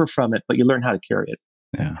recover from it, but you learn how to carry it.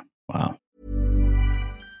 Yeah. Wow.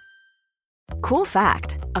 Cool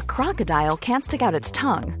fact, a crocodile can't stick out its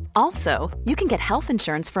tongue. Also, you can get health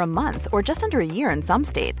insurance for a month or just under a year in some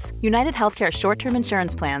states. United Healthcare short-term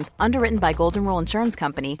insurance plans, underwritten by Golden Rule Insurance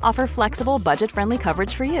Company, offer flexible, budget-friendly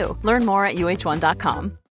coverage for you. Learn more at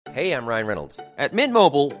uh1.com. Hey, I'm Ryan Reynolds. At Mint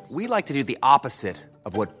Mobile, we like to do the opposite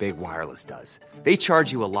of what Big Wireless does. They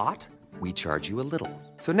charge you a lot. We charge you a little.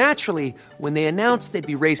 So naturally, when they announced they'd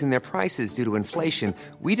be raising their prices due to inflation,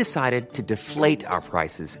 we decided to deflate our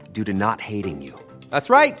prices due to not hating you.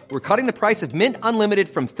 That's right. We're cutting the price of Mint Unlimited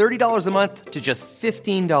from $30 a month to just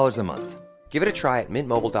 $15 a month. Give it a try at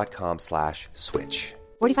mintmobile.com/switch.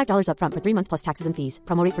 $45 up front for 3 months plus taxes and fees.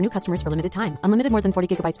 Promo rate for new customers for limited time. Unlimited more than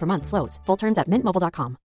 40 gigabytes per month. Slows full terms at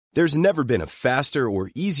mintmobile.com. There's never been a faster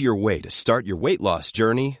or easier way to start your weight loss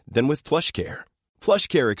journey than with PlushCare.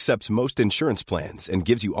 PlushCare accepts most insurance plans and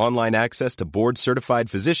gives you online access to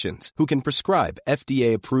board-certified physicians who can prescribe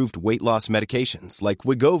FDA-approved weight loss medications like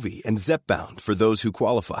Wegovy and Zepbound for those who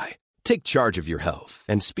qualify. Take charge of your health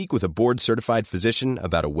and speak with a board-certified physician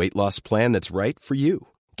about a weight loss plan that's right for you.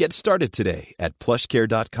 Get started today at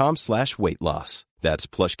plushcare.com/weight-loss. That's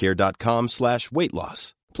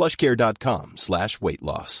plushcare.com/weight-loss.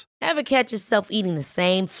 plushcare.com/weight-loss. Ever catch yourself eating the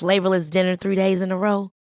same flavorless dinner 3 days in a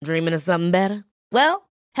row? Dreaming of something better? Well,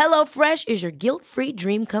 HelloFresh is your guilt-free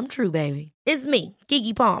dream come true, baby. It's me,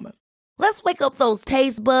 Keke Palmer. Let's wake up those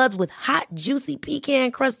taste buds with hot, juicy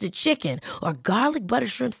pecan-crusted chicken or garlic butter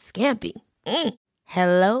shrimp scampi.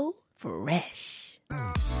 HelloFresh.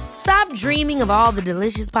 Stop dreaming of all the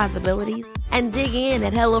delicious possibilities and dig in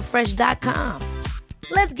at HelloFresh.com.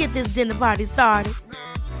 Let's get this dinner party started.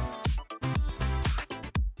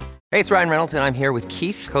 Hey, it's Ryan Reynolds, and I'm here with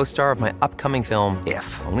Keith, co-star of my upcoming film,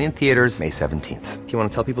 If, only in theaters May 17th. Do you want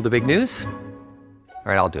to tell people the big news? All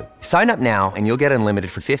All right, I'll do it. Sign up now and you'll get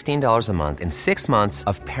unlimited for $15 a month and 6 months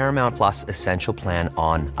of Paramount Plus Essential Plan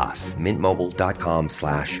on us.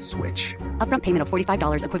 MintMobile.com/switch. Upfront payment of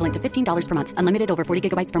 $45 equivalent to $15 per month. Unlimited over 40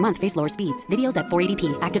 gigabytes per month. Face lower speeds. Videos at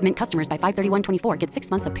 480p. Active Mint customers by 531.24 get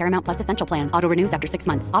 6 months of Paramount Plus Essential Plan. Auto renews after 6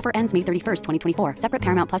 months. Offer ends May 31st, 2024. Separate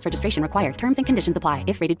Paramount Plus registration required. Terms and conditions apply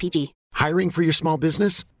if rated PG. Hiring for your small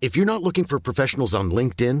business? If you're not looking for professionals on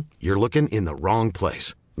LinkedIn, you're looking in the wrong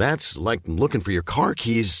place. That's like looking for your car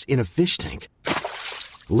keys in a fish tank.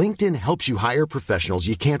 LinkedIn helps you hire professionals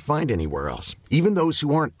you can't find anywhere else, even those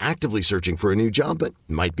who aren't actively searching for a new job but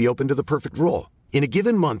might be open to the perfect role. In a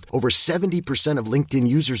given month, over 70% of LinkedIn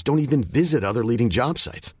users don't even visit other leading job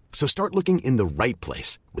sites. So start looking in the right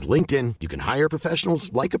place. With LinkedIn, you can hire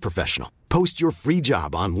professionals like a professional. Post your free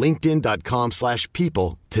job on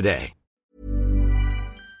linkedin.com/people today.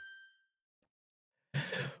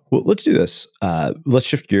 Well, let's do this. Let's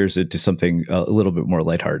shift gears into something a little bit more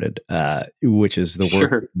lighthearted, which is the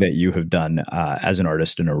work that you have done as an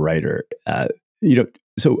artist and a writer.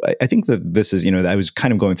 So I think that this is, I was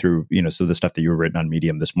kind of going through, some of the stuff that you were written on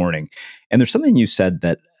Medium this morning. And there's something you said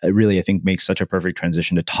that really, I think, makes such a perfect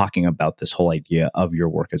transition to talking about this whole idea of your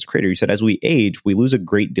work as a creator. You said, as we age, we lose a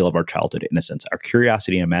great deal of our childhood innocence, our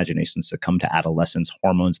curiosity and imagination succumb to adolescence,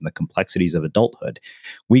 hormones, and the complexities of adulthood.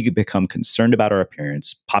 We become concerned about our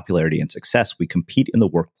appearance, popularity, and success. We compete in the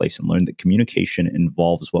workplace and learn that communication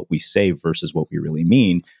involves what we say versus what we really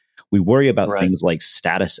mean. We worry about things like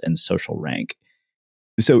status and social rank.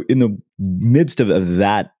 So in the midst of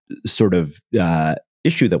that sort of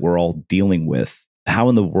issue that we're all dealing with, how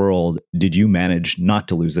in the world did you manage not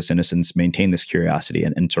to lose this innocence, maintain this curiosity,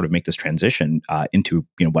 and sort of make this transition into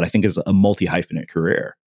what I think is a multi-hyphenate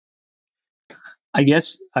career? I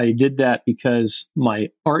guess I did that because my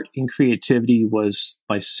art and creativity was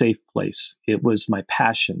my safe place. It was my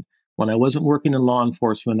passion. When I wasn't working in law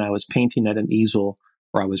enforcement, I was painting at an easel,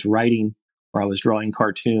 or I was writing, or I was drawing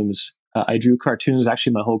cartoons. I drew cartoons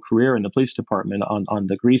actually my whole career in the police department on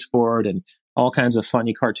the grease board and all kinds of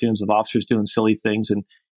funny cartoons of officers doing silly things. And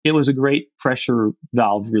it was a great pressure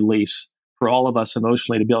valve release for all of us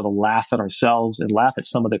emotionally to be able to laugh at ourselves and laugh at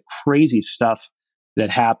some of the crazy stuff that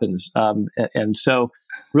happens. And so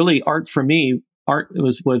really art for me, art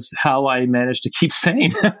was how I managed to keep sane.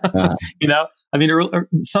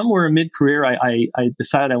 Somewhere in mid-career, I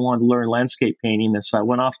decided I wanted to learn landscape painting. And so I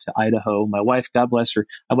went off to Idaho. My wife, God bless her,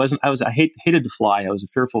 I hated to fly. I was a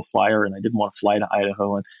fearful flyer and I didn't want to fly to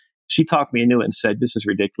Idaho. And she talked me into it and said, "This is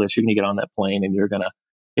ridiculous. You're going to get on that plane and you're going to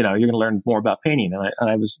learn more about painting." And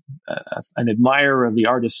I was an admirer of the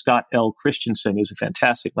artist Scott L. Christensen, who's a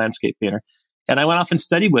fantastic landscape painter. And I went off and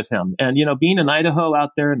studied with him. And, being in Idaho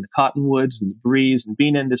out there in the cottonwoods and the breeze and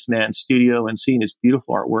being in this man's studio and seeing his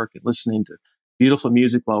beautiful artwork and listening to beautiful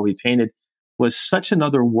music while we painted was such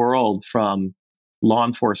another world from law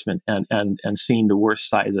enforcement and seeing the worst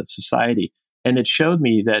sides of society. And it showed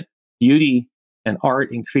me that beauty and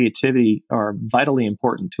art and creativity are vitally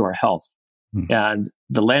important to our health. And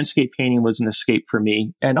the landscape painting was an escape for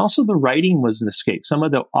me. And also the writing was an escape. Some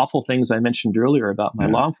of the awful things I mentioned earlier about my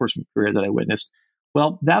law enforcement career that I witnessed,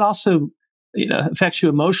 well, that also affects you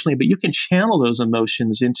emotionally, but you can channel those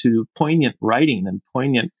emotions into poignant writing and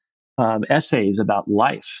poignant essays about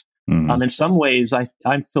life. In some ways, I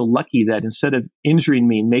feel lucky that instead of injuring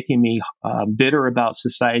me and making me bitter about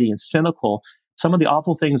society and cynical, some of the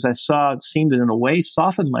awful things I saw seemed in a way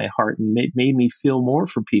softened my heart and made me feel more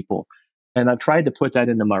for people. And I've tried to put that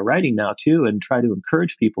into my writing now too, and try to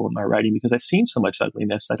encourage people in my writing because I've seen so much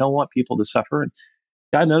ugliness. I don't want people to suffer. And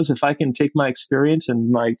God knows if I can take my experience and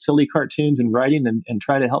my silly cartoons and writing and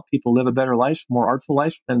try to help people live a better life, more artful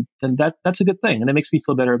life, then that's a good thing. And it makes me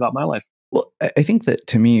feel better about my life. Well, I think that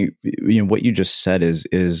to me, what you just said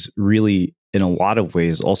is really in a lot of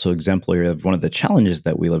ways also exemplary of one of the challenges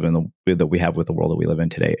that we live in, that we have with the world that we live in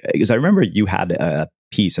today. Because I remember you had a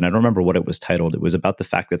piece, and I don't remember what it was titled. It was about the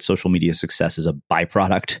fact that social media success is a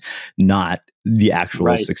byproduct, not the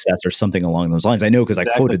actual success or something along those lines. I know because I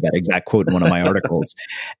quoted that exact quote in one of my articles.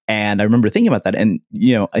 And I remember thinking about that. And,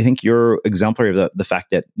 I think you're exemplary of the fact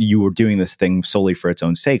that you were doing this thing solely for its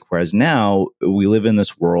own sake. Whereas now we live in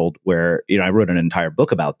this world where, I wrote an entire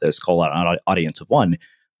book about this called Audience of One.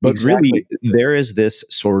 But really, there is this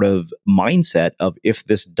sort of mindset of if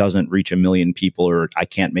this doesn't reach 1 million people or I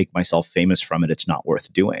can't make myself famous from it, it's not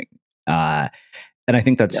worth doing. And I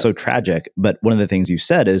think that's so tragic. But one of the things you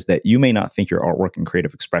said is that you may not think your artwork and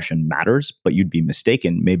creative expression matters, but you'd be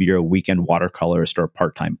mistaken. Maybe you're a weekend watercolorist or a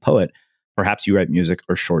part-time poet. Perhaps you write music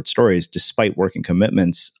or short stories. Despite working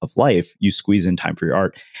commitments of life, you squeeze in time for your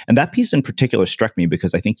art. And that piece in particular struck me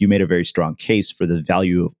because I think you made a very strong case for the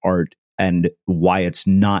value of art and why it's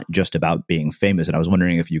not just about being famous. And I was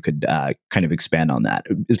wondering if you could kind of expand on that.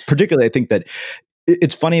 Particularly, I think that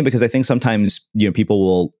it's funny because I think sometimes, people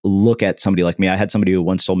will look at somebody like me. I had somebody who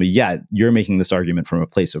once told me, yeah, you're making this argument from a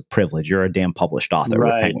place of privilege. You're a damn published author.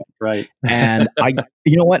 With Penguin. Right. And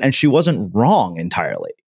you know what? And she wasn't wrong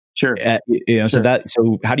entirely. Sure. Sure.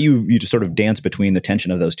 So how do you just sort of dance between the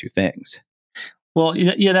tension of those two things? Well,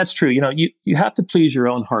 yeah, that's true. You have to please your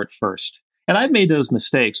own heart first. And I've made those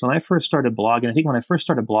mistakes when I first started blogging. I think when I first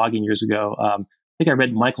started blogging years ago, I think I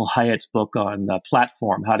read Michael Hyatt's book on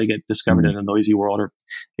platform, how to get discovered in a noisy world,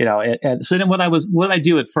 and so then what I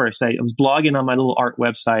do at first, I was blogging on my little art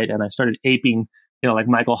website, and I started aping, like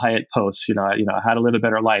Michael Hyatt posts, how to live a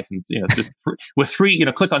better life, and just with three,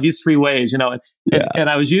 click on these 3 ways, and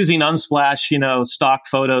I was using Unsplash, stock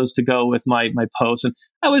photos to go with my posts, and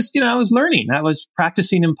I was learning, I was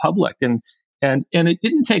practicing in public, and it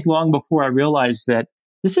didn't take long before I realized that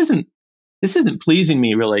this isn't pleasing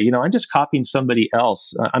me, really. I'm just copying somebody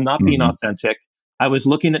else. I'm not being authentic. I was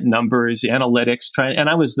looking at numbers, analytics, and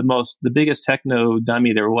I was the biggest techno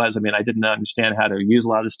dummy there was. I mean, I didn't understand how to use a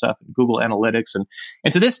lot of this stuff in Google Analytics.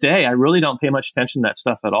 And to this day, I really don't pay much attention to that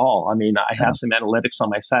stuff at all. I mean, I have some analytics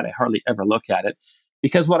on my site. I hardly ever look at it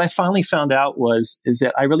because what I finally found out is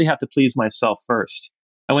that I really have to please myself first.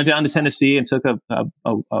 I went down to Tennessee and took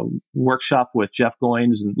a workshop with Jeff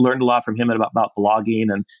Goins and learned a lot from him about blogging,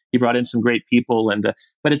 and he brought in some great people.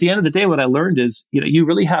 But at the end of the day, what I learned is, you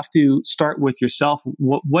really have to start with yourself.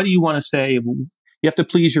 What do you want to say? You have to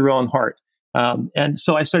please your own heart. And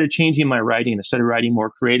so I started changing my writing. I started writing more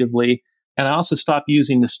creatively. And I also stopped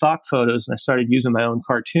using the stock photos, and I started using my own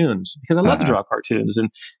cartoons because I love to draw cartoons,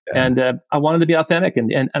 and I wanted to be authentic.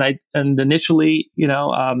 And initially,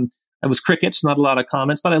 it was crickets, not a lot of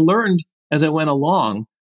comments, but I learned as I went along.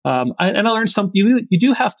 I learned something. You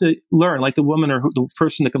do have to learn, like the woman or the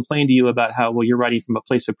person that complained to you about how, well, you're writing from a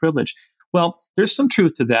place of privilege. Well, there's some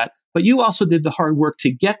truth to that, but you also did the hard work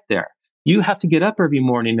to get there. You have to get up every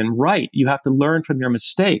morning and write. You have to learn from your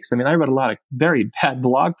mistakes. I mean, I read a lot of very bad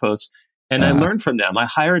blog posts, and I learned from them. I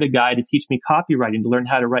hired a guy to teach me copywriting to learn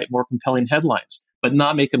how to write more compelling headlines, but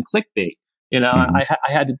not make them clickbait. I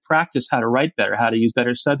had to practice how to write better, how to use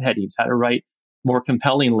better subheadings, how to write more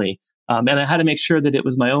compellingly. And I had to make sure that it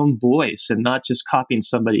was my own voice and not just copying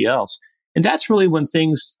somebody else. And that's really when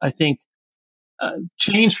things, I think,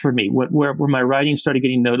 changed for me, where my writing started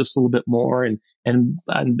getting noticed a little bit more. And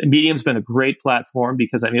Medium's been a great platform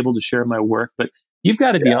because I'm able to share my work. But you've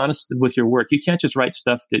got to be honest with your work. You can't just write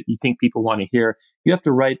stuff that you think people want to hear. You have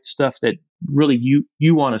to write stuff that really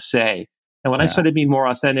you want to say. And when I started being more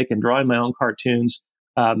authentic and drawing my own cartoons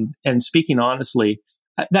and speaking honestly,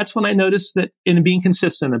 that's when I noticed that, in being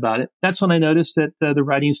consistent about it, that's when I noticed that the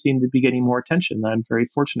writing seemed to be getting more attention. I'm very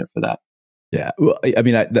fortunate for that. Yeah. Well, I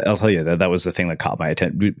mean, I'll tell you that was the thing that caught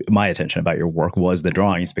my attention about your work was the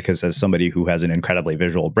drawings, because as somebody who has an incredibly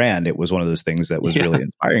visual brand, it was one of those things that was really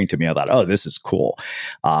inspiring to me. I thought, oh, this is cool.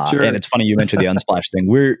 Sure. And it's funny you mentioned the Unsplash thing.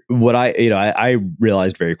 I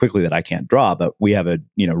realized very quickly that I can't draw, but we have a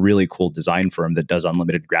really cool design firm that does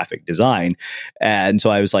unlimited graphic design. And so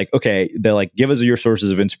I was like, okay, they're like, give us your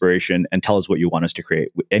sources of inspiration and tell us what you want us to create.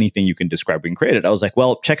 Anything you can describe, we can create it. I was like,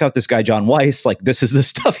 well, check out this guy, John Weiss. Like, this is the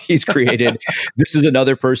stuff he's created. This is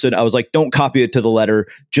another person. I was like, don't copy it to the letter.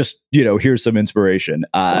 Just, here's some inspiration.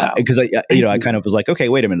 Because I kind of was like, okay,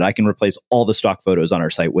 wait a minute. I can replace all the stock photos on our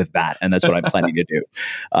site with that. And that's what I'm planning to do.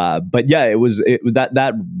 But yeah, it was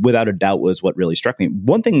that without a doubt was what really struck me.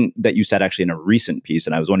 One thing that you said actually in a recent piece,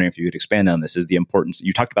 and I was wondering if you could expand on this, is the importance.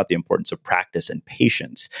 You talked about the importance of practice and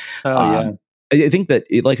patience. I think that,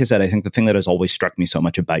 like I said, I think the thing that has always struck me so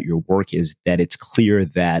much about your work is that it's clear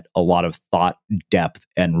that a lot of thought, depth,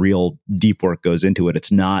 and real deep work goes into it.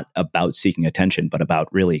 It's not about seeking attention, but about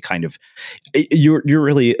really kind of, you're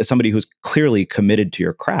really somebody who's clearly committed to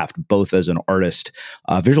your craft, both as an artist,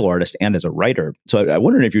 visual artist, and as a writer. So I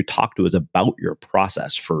wondered if you talk to us about your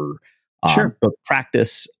process for both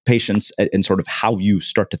practice, patience, and sort of how you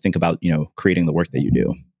start to think about, creating the work that you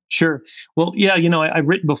do. Sure. Well, yeah, I've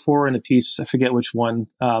written before in a piece, I forget which one,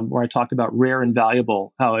 where I talked about rare and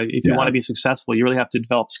valuable, how if you want to be successful, you really have to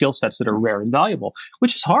develop skill sets that are rare and valuable,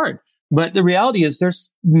 which is hard. But the reality is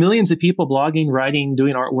there's millions of people blogging, writing,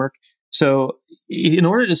 doing artwork. So in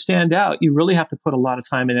order to stand out, you really have to put a lot of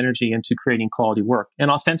time and energy into creating quality work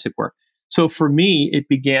and authentic work. So for me, it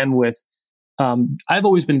began with I've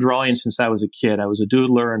always been drawing since I was a kid. I was a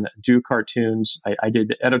doodler and drew cartoons. I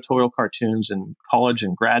did editorial cartoons in college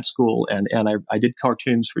and grad school, and I did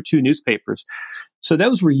cartoons for 2 newspapers. So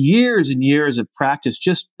those were years and years of practice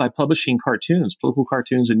just by publishing cartoons, political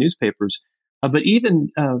cartoons in newspapers. But even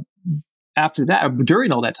after that,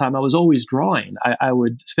 during all that time, I was always drawing. I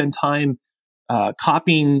would spend time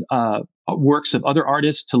copying works of other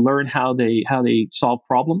artists to learn how they solve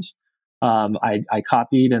problems. I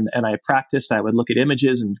copied and I practiced. I would look at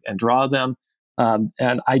images and draw them.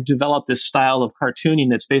 And I developed this style of cartooning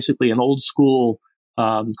that's basically an old school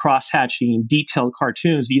cross-hatching, detailed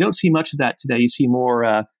cartoons. You don't see much of that today. You see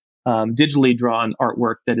more digitally drawn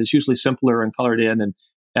artwork that is usually simpler and colored in.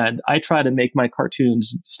 And I try to make my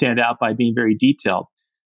cartoons stand out by being very detailed.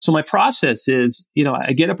 So my process is,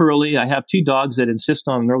 I get up early. I have 2 dogs that insist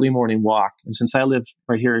on an early morning walk. And since I live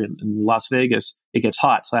right here in Las Vegas, it gets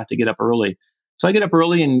hot. So I have to get up early. So I get up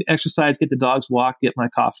early and exercise, get the dogs walked, get my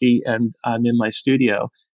coffee, and I'm in my studio.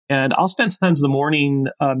 And I'll spend sometimes the morning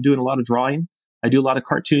doing a lot of drawing. I do a lot of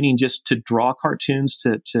cartooning just to draw cartoons,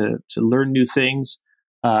 to learn new things.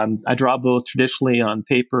 I draw both traditionally on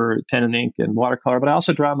paper, pen and ink, and watercolor, but I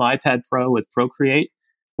also draw on my iPad Pro with Procreate,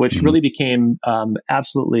 which really became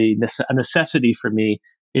absolutely a necessity for me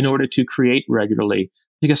in order to create regularly.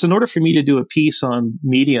 Because in order for me to do a piece on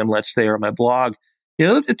Medium, let's say, or my blog,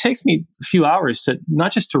 it takes me a few hours to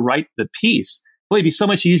not just to write the piece. Well, it'd be so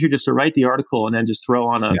much easier just to write the article and then just throw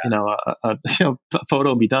on a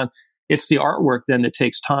photo and be done. It's the artwork then that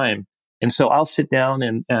takes time. And so I'll sit down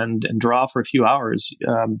and draw for a few hours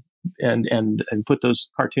and put those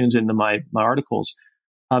cartoons into my articles.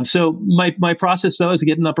 So my process though is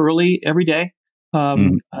getting up early every day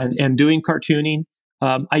and doing cartooning.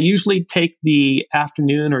 I usually take the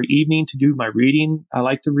afternoon or evening to do my reading. I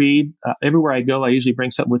like to read. Everywhere I go, I usually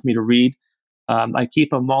bring something with me to read. I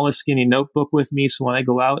keep a Moleskine notebook with me, so when I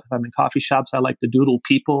go out, if I'm in coffee shops, I like to doodle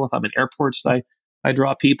people. If I'm in airports, I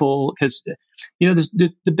draw people because,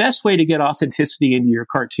 the best way to get authenticity into your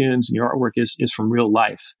cartoons and your artwork is from real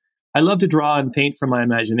life. I love to draw and paint from my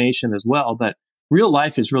imagination as well, but real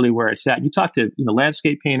life is really where it's at. You talk to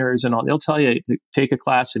landscape painters and all; they'll tell you to take a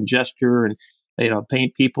class in gesture and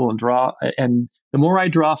paint people and draw. And the more I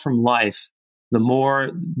draw from life, the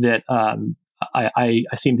more that I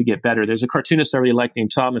seem to get better. There's a cartoonist I really like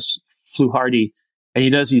named Thomas Fluharty, and he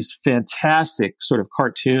does these fantastic sort of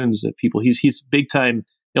cartoons of people. He's a big time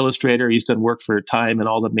illustrator. He's done work for Time and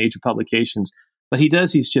all the major publications. But he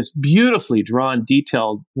does these just beautifully drawn,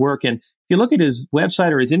 detailed work. And if you look at his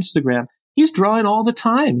website or his Instagram, he's drawing all the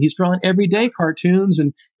time. He's drawing everyday cartoons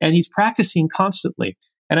and he's practicing constantly.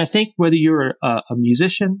 And I think whether you're a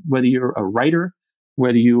musician, whether you're a writer,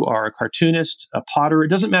 whether you are a cartoonist, a potter, it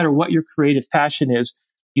doesn't matter what your creative passion is.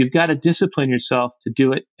 You've got to discipline yourself to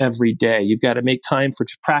do it every day. You've got to make time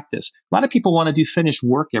to practice. A lot of people want to do finished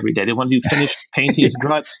work every day. They want to do finished paintings and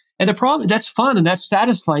drawings. And the problem, that's fun and that's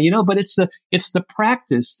satisfying, but it's the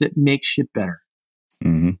practice that makes you better.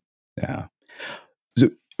 Mm-hmm. Yeah.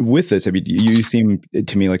 So with this, you seem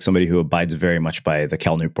to me like somebody who abides very much by the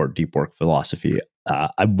Cal Newport deep work philosophy.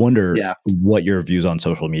 I wonder what your views on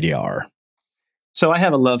social media are. So I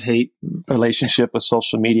have a love-hate relationship with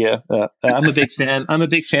social media. I'm a big fan. I'm a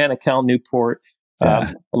big fan of Cal Newport.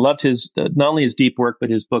 I loved his not only his deep work but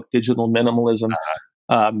his book Digital Minimalism.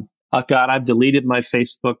 I've deleted my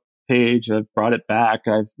Facebook page. I've brought it back.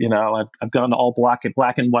 I've gone to all black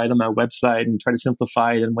and white on my website and tried to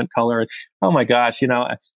simplify it and went color. Oh my gosh!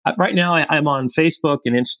 Right now I'm on Facebook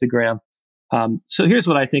and Instagram. So here's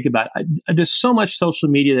what I think about it. There's so much social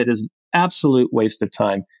media that is an absolute waste of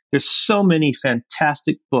time. There's so many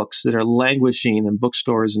fantastic books that are languishing in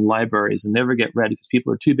bookstores and libraries and never get read because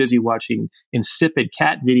people are too busy watching insipid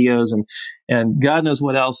cat videos and God knows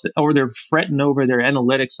what else, or they're fretting over their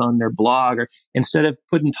analytics on their blog, or instead of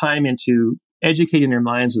putting time into educating their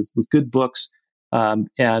minds with good books and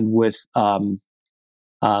with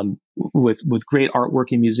great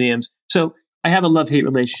artwork in museums. So I have a love-hate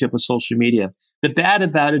relationship with social media. The bad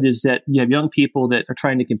about it is that you have young people that are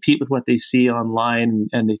trying to compete with what they see online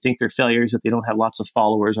and they think they're failures if they don't have lots of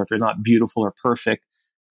followers or if they're not beautiful or perfect.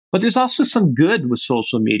 But there's also some good with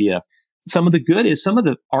social media. Some of the good is some of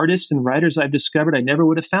the artists and writers I've discovered I never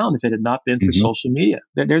would have found if it had not been for social media.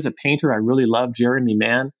 There's a painter I really love, Jeremy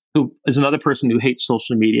Mann, who is another person who hates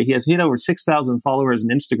social media. He had over 6,000 followers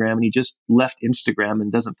on Instagram, and he just left Instagram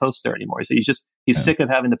and doesn't post there anymore. So he's sick of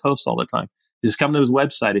having to post all the time. Just come to his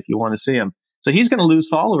website if you want to see him. So he's going to lose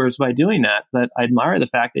followers by doing that. But I admire the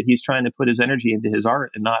fact that he's trying to put his energy into his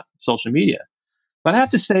art and not social media. But I have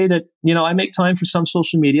to say that, I make time for some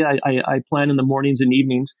social media. I plan in the mornings and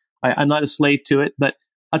evenings. I'm not a slave to it, but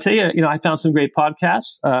I'll tell you, I found some great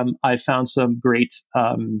podcasts. I found some great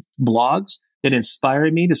blogs that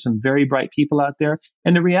inspire me to some very bright people out there.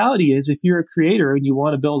 And the reality is, if you're a creator and you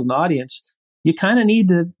want to build an audience, you kind of need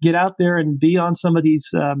to get out there and be on some of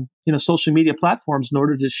these, social media platforms in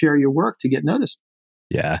order to share your work to get noticed.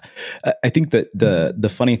 Yeah. I think that the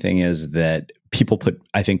funny thing is that people put,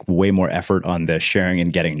 I think, way more effort on the sharing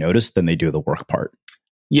and getting noticed than they do the work part.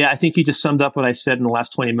 Yeah, I think you just summed up what I said in the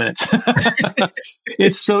last 20 minutes.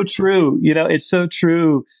 It's so true. It's so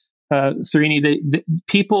true, Srini. The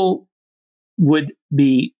people would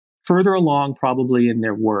be further along probably in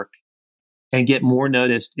their work and get more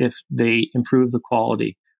noticed if they improve the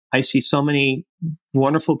quality. I see so many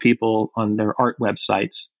wonderful people on their art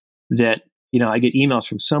websites that, I get emails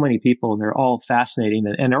from so many people, and they're all fascinating,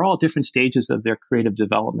 and they're all at different stages of their creative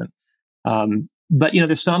development. But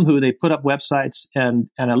there's some who they put up websites, and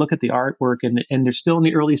I look at the artwork, and they're still in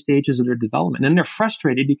the early stages of their development, and they're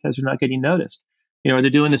frustrated because they're not getting noticed. They're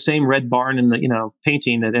doing the same red barn in the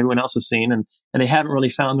painting that everyone else has seen, and they haven't really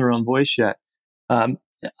found their own voice yet.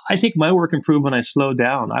 I think my work improved when I slowed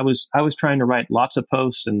down. I was trying to write lots of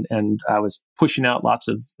posts, and I was pushing out lots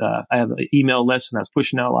of. I have an email list, and I was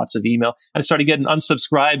pushing out lots of email. I started getting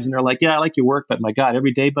unsubscribes, and they're like, "Yeah, I like your work, but my God,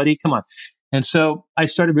 every day, buddy, come on." And so I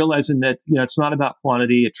started realizing that it's not about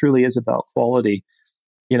quantity; it truly is about quality.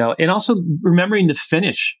 And also remembering to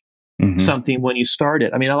finish something when you start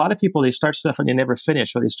it. I mean, a lot of people, they start stuff and they never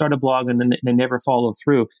finish, or they start a blog and then they never follow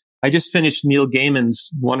through. I just finished Neil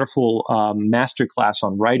Gaiman's wonderful masterclass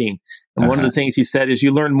on writing. And one of the things he said is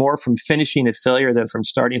you learn more from finishing a failure than from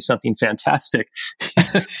starting something fantastic.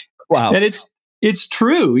 Wow. And it's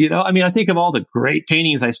true. I mean, I think of all the great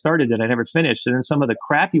paintings I started that I never finished, and then some of the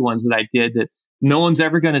crappy ones that I did that no one's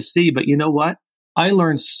ever going to see. But you know what? I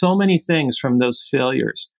learned so many things from those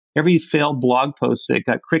failures. Every failed blog post that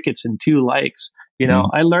got crickets and 2 likes,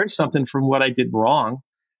 I learned something from what I did wrong.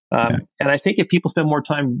 And I think if people spend more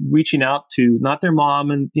time reaching out to not their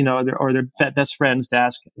mom and, or their best friends to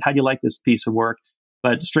ask, how do you like this piece of work,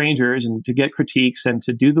 but strangers, and to get critiques and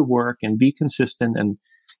to do the work and be consistent. And,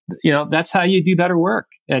 that's how you do better work.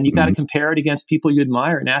 And you got to compare it against people you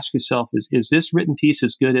admire and ask yourself, is this written piece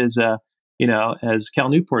as good as, as Cal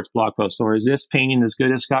Newport's blog post, or is this painting as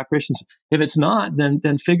good as Scott Christensen? If it's not,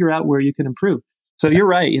 then figure out where you can improve. So you're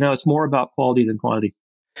right. It's more about quality than quantity.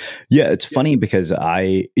 Yeah, it's funny because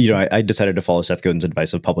I decided to follow Seth Godin's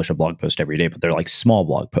advice of publish a blog post every day, but they're like small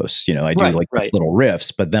blog posts. I do little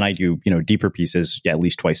riffs, but then I do, deeper pieces at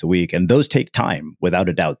least twice a week. And those take time, without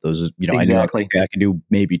a doubt. Those, exactly. I can do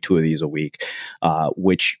maybe 2 of these a week,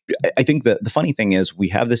 which I think that the funny thing is we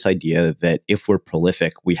have this idea that if we're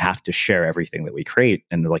prolific, we have to share everything that we create.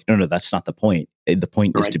 And they're like, no, that's not the point. The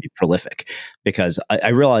point is to be prolific, because I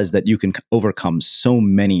realize that you can overcome so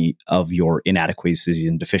many of your inadequacies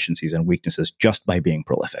and deficiencies and weaknesses just by being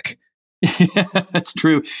prolific. Yeah, that's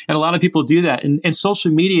true. And a lot of people do that. And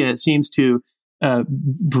social media seems to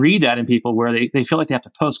breed that in people, where they feel like they have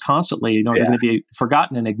to post constantly, they're going to be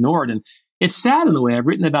forgotten and ignored. And it's sad in the way. I've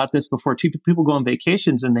written about this before. People go on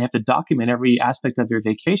vacations and they have to document every aspect of their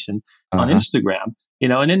vacation on Instagram,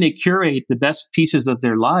 and then they curate the best pieces of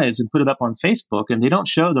their lives and put it up on Facebook, and they don't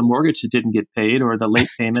show the mortgage that didn't get paid, or the late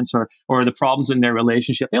payments, or the problems in their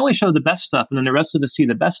relationship. They only show the best stuff, and then the rest of us see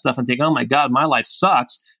the best stuff and think, oh my God, my life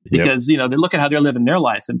sucks, because, they look at how they're living their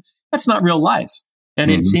life, and that's not real life. And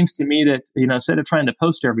it seems to me that, instead of trying to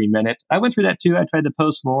post every minute, I went through that too. I tried to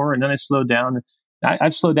post more, and then I slowed down.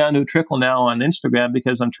 I've slowed down to a trickle now on Instagram,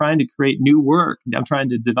 because I'm trying to create new work. I'm trying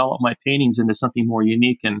to develop my paintings into something more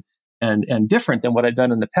unique and different than what I've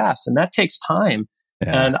done in the past. And that takes time.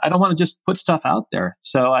 Yeah. And I don't want to just put stuff out there.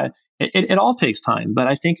 So it all takes time. But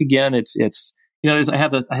I think, again, it's I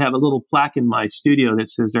have a little plaque in my studio that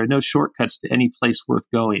says there are no shortcuts to any place worth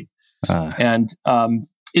going. And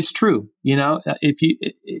it's true.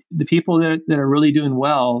 The people that are really doing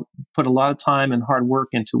well put a lot of time and hard work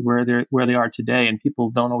into where they are today, and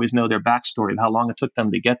people don't always know their backstory of how long it took them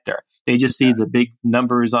to get there. They just see the big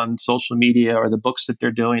numbers on social media or the books that they're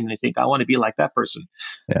doing, and they think, I want to be like that person.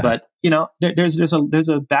 Yeah. But there's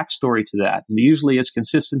a backstory to that, and usually it's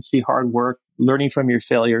consistency, hard work, learning from your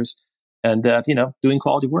failures, and doing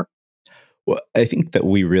quality work. Well, I think that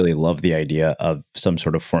we really love the idea of some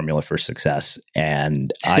sort of formula for success.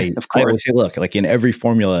 And I always say, look, like in every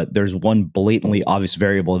formula, there's one blatantly obvious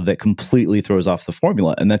variable that completely throws off the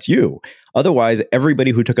formula, and that's you. Otherwise, everybody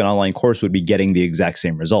who took an online course would be getting the exact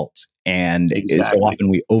same results. And so often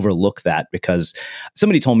we overlook that, because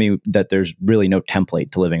somebody told me that there's really no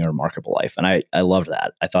template to living a remarkable life. And I loved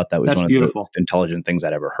that. I thought that was one of the most intelligent things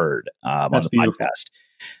I'd ever heard on the podcast.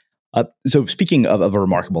 So speaking of a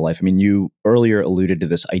remarkable life, I mean, you earlier alluded to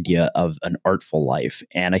this idea of an artful life.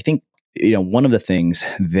 And I think, one of the things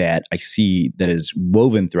that I see that is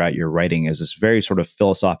woven throughout your writing is this very sort of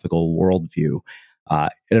philosophical worldview. And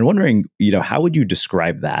I'm wondering, how would you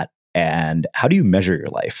describe that, and how do you measure your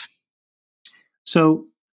life? So,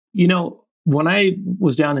 when I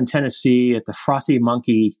was down in Tennessee at the Frothy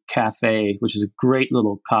Monkey Cafe, which is a great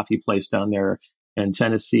little coffee place down there in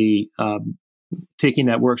Tennessee, taking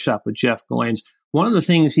that workshop with Jeff Goins, one of the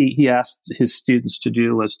things he asked his students to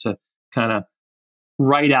do was to kind of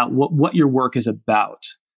write out what your work is about.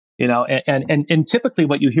 And typically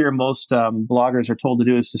what you hear most bloggers are told to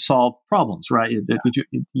do is to solve problems, right?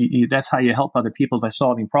 That's how you help other people, is by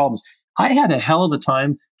solving problems. I had a hell of a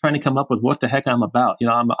time trying to come up with what the heck I'm about.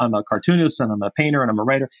 I'm a cartoonist and I'm a painter and I'm a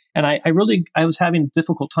writer. And I was having a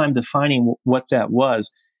difficult time defining what that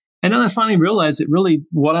was. And then I finally realized that really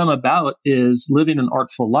what I'm about is living an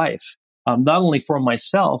artful life, not only for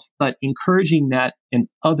myself, but encouraging that in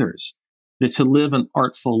others, that to live an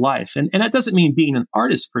artful life. And that doesn't mean being an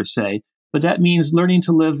artist per se, but that means learning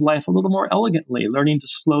to live life a little more elegantly, learning to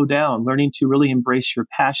slow down, learning to really embrace your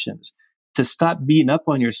passions, to stop beating up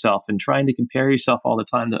on yourself and trying to compare yourself all the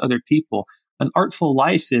time to other people. An artful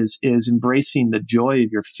life is embracing the joy of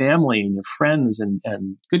your family and your friends and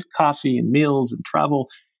good coffee and meals and travel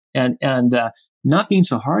and not being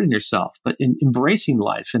so hard on yourself, but embracing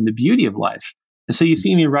life and the beauty of life. And so you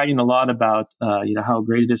see me writing a lot about, how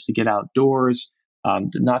great it is to get outdoors,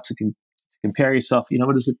 not to compare yourself.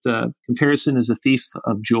 What is it? Comparison is a thief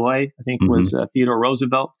of joy, I think was Theodore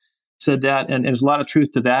Roosevelt said that. And there's a lot of truth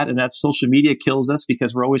to that. And that social media kills us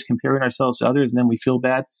because we're always comparing ourselves to others and then we feel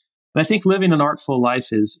bad. And I think living an artful life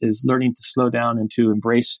is learning to slow down and to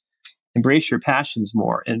embrace your passions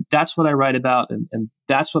more. And that's what I write about. And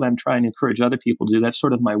that's what I'm trying to encourage other people to do. That's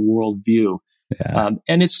sort of my worldview. Yeah.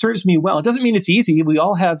 And it serves me well. It doesn't mean it's easy. We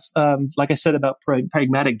all have, like I said about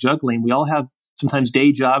pragmatic juggling, we all have sometimes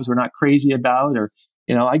day jobs we're not crazy about, or,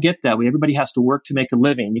 I get that. Everybody has to work to make a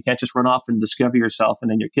living. You can't just run off and discover yourself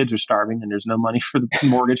and then your kids are starving and there's no money for the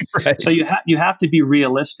mortgage. Right. So you have to be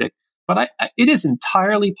realistic. But it is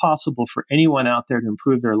entirely possible for anyone out there to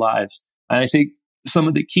improve their lives. And I think some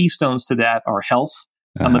of the keystones to that are health.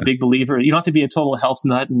 I'm a big believer. You don't have to be a total health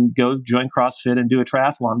nut and go join CrossFit and do a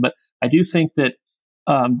triathlon. But I do think that,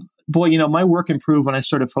 my work improved when I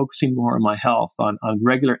started focusing more on my health, on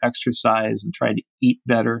regular exercise and trying to eat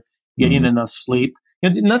better, getting enough sleep.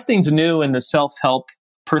 Nothing's new in the self-help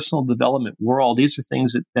personal development world. These are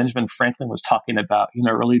things that Benjamin Franklin was talking about.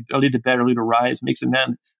 Early to bed, early to rise makes a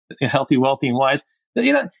man healthy, wealthy, and wise.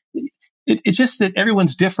 It's just that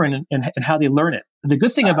everyone's different in how they learn it. The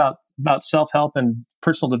good thing about self-help and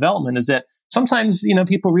personal development is that sometimes,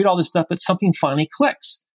 people read all this stuff, but something finally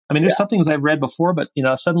clicks. I mean, there's some things I've read before, but,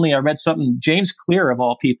 suddenly I read something. James Clear, of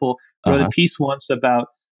all people, wrote a piece once about,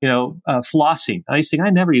 flossing. I used to think I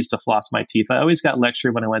never used to floss my teeth. I always got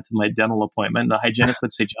lectured when I went to my dental appointment. And the hygienist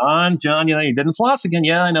would say, John, you didn't floss again.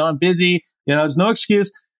 Yeah, I know, I'm busy. There's no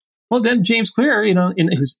excuse. Well, then James Clear, in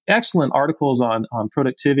his excellent articles on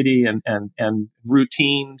productivity and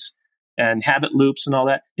routines and habit loops and all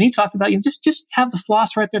that, and he talked about just have the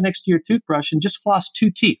floss right there next to your toothbrush and just floss 2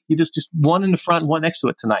 teeth. You just one in the front and one next to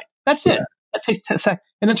it tonight. That's it. That takes 10 seconds.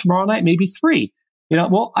 And then tomorrow night, maybe 3.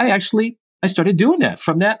 I started doing that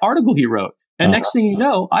from that article he wrote. And next thing you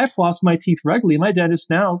know, I floss my teeth regularly. My dentist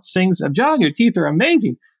now sings, John, your teeth are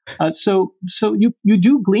amazing. So you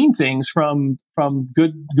do glean things from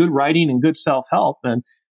good writing and good self-help. And,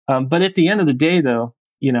 but at the end of the day, though,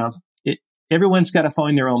 everyone's got to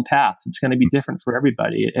find their own path. It's going to be different for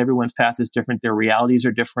everybody. Everyone's path is different. Their realities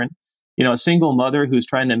are different. A single mother who's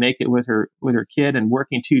trying to make it with her kid and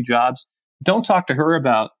working 2 jobs, don't talk to her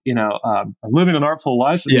about, living an artful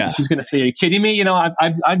life. Yeah. She's going to say, are you kidding me?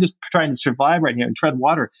 I'm just trying to survive right here and tread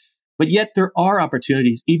water. But yet there are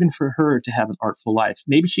opportunities even for her to have an artful life.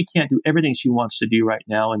 Maybe she can't do everything she wants to do right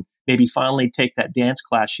now and maybe finally take that dance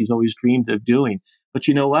class she's always dreamed of doing. But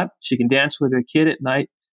you know what? She can dance with her kid at night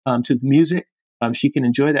to the music. She can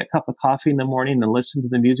enjoy that cup of coffee in the morning and listen to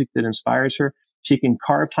the music that inspires her. She can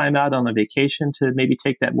carve time out on a vacation to maybe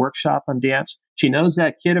take that workshop on dance. She knows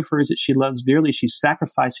that kid of hers that she loves dearly, she's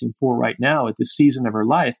sacrificing for right now at this season of her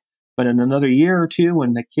life. But in another year or 2,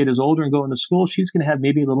 when the kid is older and going to school, she's going to have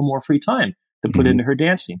maybe a little more free time to put into her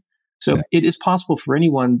dancing. So it is possible for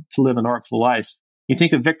anyone to live an artful life. You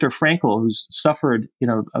think of Viktor Frankl, who's suffered,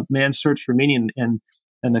 a man's search for meaning in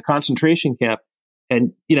the concentration camp.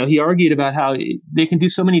 And, he argued about how they can do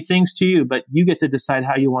so many things to you, but you get to decide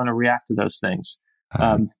how you want to react to those things.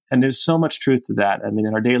 And there's so much truth to that. I mean,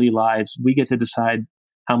 in our daily lives, we get to decide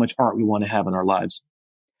how much art we want to have in our lives.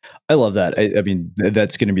 I love that. I mean,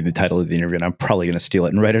 that's going to be the title of the interview, and I'm probably going to steal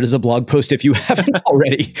it and write it as a blog post if you haven't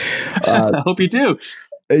already. I hope you do.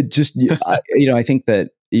 I think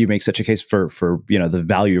that you make such a case for the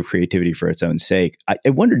value of creativity for its own sake. I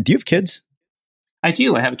wonder, do you have kids? I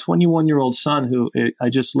do. I have a 21-year-old son who I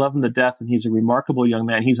just love him to death, and he's a remarkable young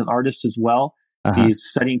man. He's an artist as well. He's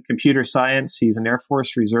studying computer science. He's an Air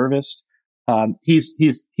Force reservist.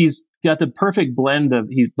 He's got the perfect blend of,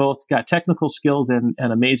 he's both got technical skills and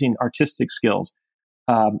amazing artistic skills.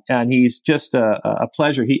 And he's just a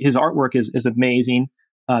pleasure. His artwork is amazing.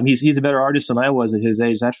 He's a better artist than I was at his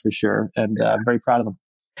age, that's for sure. And I'm very proud of him.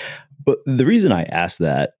 But the reason I asked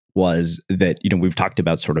that was that, we've talked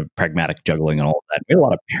about sort of pragmatic juggling and all of that. We have a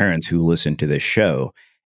lot of parents who listen to this show.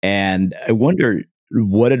 And I wonder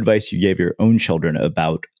what advice you gave your own children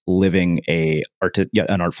about living an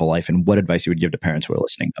artful life, and what advice you would give to parents who are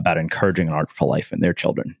listening about encouraging an artful life in their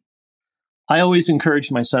children. I always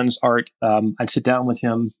encouraged my son's art. I'd sit down with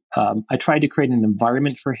him. I tried to create an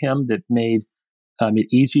environment for him that made it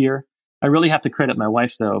easier. I really have to credit my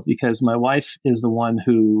wife, though, because my wife is the one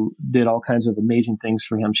who did all kinds of amazing things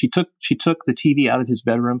for him. She took the TV out of his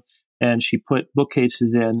bedroom, and she put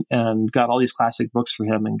bookcases in and got all these classic books for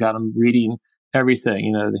him and got him reading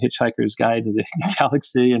everything, The Hitchhiker's Guide to the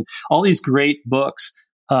Galaxy and all these great books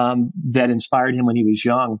that inspired him when he was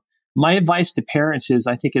young. My advice to parents is,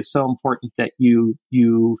 I think it's so important that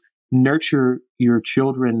you nurture your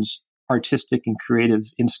children's artistic and creative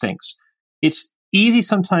instincts. It's easy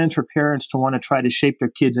sometimes for parents to want to try to shape their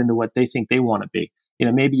kids into what they think they want to be.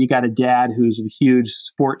 Maybe you got a dad who's a huge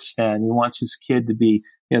sports fan. He wants his kid to be,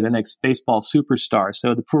 the next baseball superstar.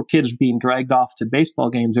 So the poor kid's being dragged off to baseball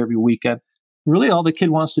games every weekend. Really, all the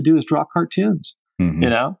kid wants to do is draw cartoons, or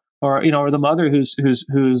the mother who's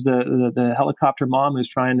the helicopter mom who's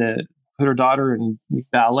trying to put her daughter in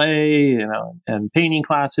ballet, and painting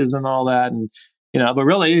classes and all that, and but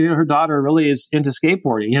really her daughter really is into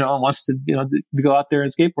skateboarding, and wants to to go out there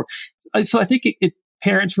and skateboard. So I think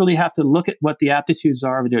parents really have to look at what the aptitudes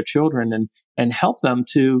are of their children and help them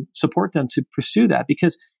to support them to pursue that,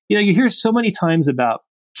 because you hear so many times about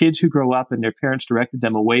kids who grow up and their parents directed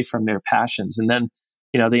them away from their passions. And then,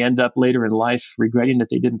 they end up later in life regretting that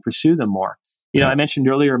they didn't pursue them more. I mentioned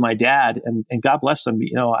earlier my dad, and God bless him.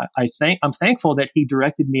 I'm thankful that he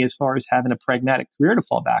directed me as far as having a pragmatic career to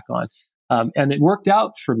fall back on. And it worked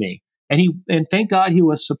out for me. And thank God he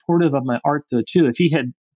was supportive of my art though, too. If he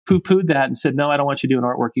had poo-pooed that and said, no, I don't want you doing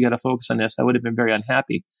artwork, you got to focus on this, I would have been very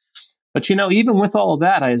unhappy. But, even with all of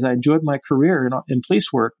that, as I enjoyed my career in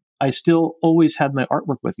police work, I still always had my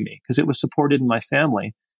artwork with me because it was supported in my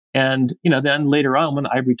family. And, then later on when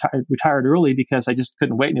I retired early because I just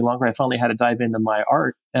couldn't wait any longer, I finally had to dive into my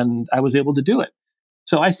art and I was able to do it.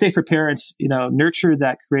 So I say for parents, nurture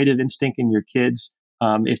that creative instinct in your kids.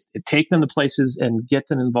 Take them to places and get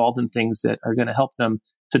them involved in things that are going to help them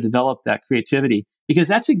to develop that creativity, because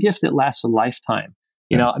that's a gift that lasts a lifetime.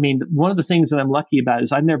 One of the things that I'm lucky about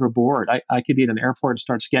is I'm never bored. I could be at an airport and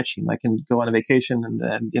start sketching. I can go on a vacation and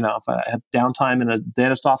if I have downtime in a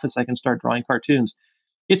dentist office, I can start drawing cartoons.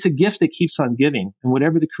 It's a gift that keeps on giving. And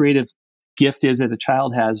whatever the creative gift is that a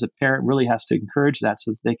child has, a parent really has to encourage that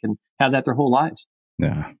so that they can have that their whole lives.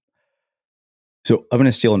 Yeah. So I'm going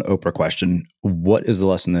to steal an Oprah question. What is the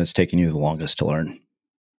lesson that's taken you the longest to learn?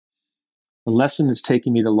 The lesson that's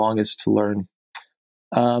taken me the longest to learn?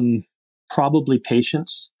 Probably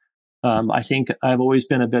patience. I think I've always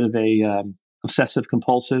been a bit of a obsessive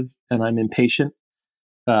compulsive, and I'm impatient.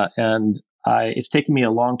 It's taken me a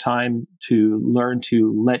long time to learn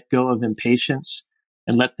to let go of impatience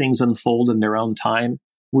and let things unfold in their own time.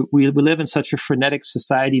 We live in such a frenetic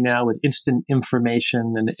society now with instant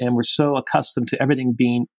information, and we're so accustomed to everything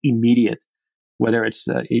being immediate, whether it's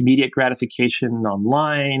immediate gratification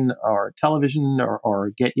online or television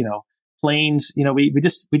or get, planes. We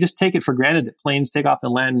just take it for granted that planes take off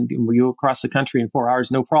and land and we go across the country in 4 hours,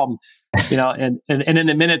 no problem. And in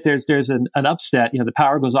a minute there's an upset. The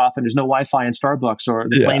power goes off and there's no Wi-Fi in Starbucks, or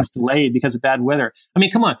the plane's delayed because of bad weather. I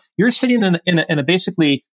mean, come on, you're sitting in a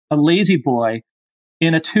basically a lazy boy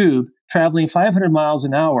in a tube traveling 500 miles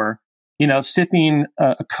an hour, sipping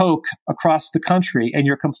a Coke across the country, and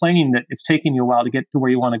you're complaining that it's taking you a while to get to where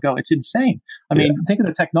you want to go. It's insane. I mean, think of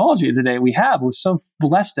the technology today we have. We're so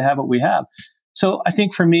blessed to have what we have. So I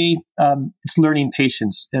think for me, it's learning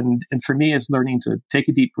patience. And for me, it's learning to take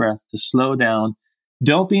a deep breath, to slow down.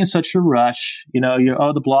 Don't be in such a rush.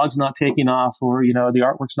 The blog's not taking off, or, the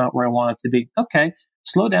artwork's not where I want it to be. Okay,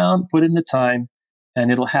 slow down, put in the time, and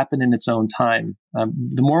it'll happen in its own time.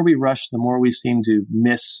 The more we rush, the more we seem to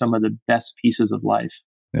miss some of the best pieces of life.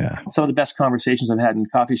 Yeah. Some of the best conversations I've had in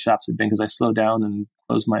coffee shops have been because I slowed down and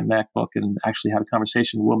closed my MacBook and actually had a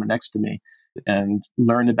conversation with a woman next to me and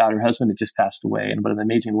learned about her husband that just passed away and what an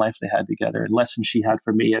amazing life they had together, and lessons she had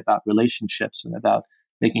for me about relationships and about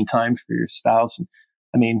making time for your spouse. And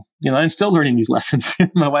I mean, I'm still learning these lessons.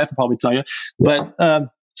 My wife will probably tell you, but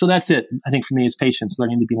so that's it. I think for me, it's patience,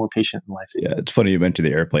 learning to be more patient in life. Yeah, it's funny you mentioned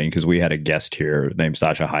the airplane because we had a guest here named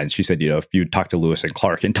Sasha Hines. She said, if you talked to Lewis and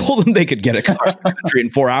Clark and told them they could get across the country in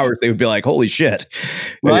 4 hours, they would be like, holy shit.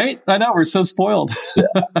 Right? I know, we're so spoiled.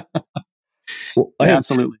 Well, I yeah, have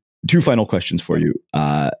absolutely. 2 final questions for you.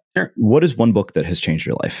 Sure. What is one book that has changed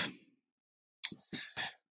your life?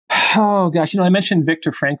 Oh, gosh. I mentioned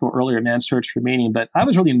Viktor Frankl earlier, Man's Search for Meaning, but I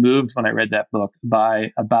was really moved when I read that book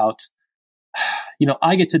about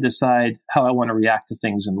I get to decide how I want to react to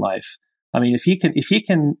things in life. I mean, if he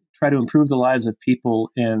can try to improve the lives of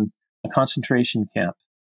people in a concentration camp,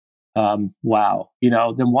 wow,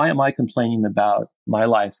 then why am I complaining about my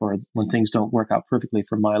life or when things don't work out perfectly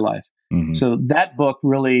for my life? Mm-hmm. So that book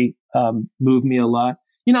really moved me a lot.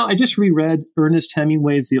 I just reread Ernest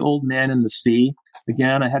Hemingway's The Old Man and the Sea.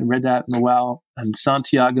 Again, I hadn't read that in a while. And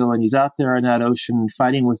Santiago, and he's out there in that ocean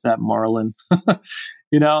fighting with that marlin.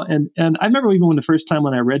 And I remember even the first time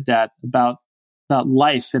when I read that about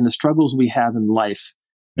life and the struggles we have in life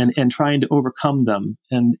and trying to overcome them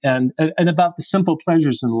and about the simple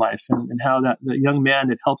pleasures in life and how that the young man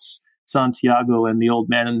that helps Santiago and the old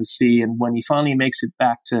man in the sea. And when he finally makes it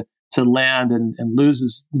back to land and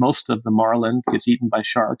loses most of the marlin, gets eaten by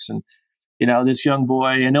sharks. And, this young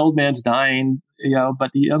boy, an old man's dying,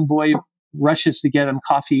 but the young boy rushes to get him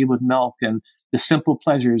coffee with milk and the simple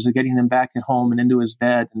pleasures of getting him back at home and into his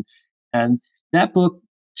bed. And that book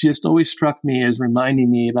just always struck me as reminding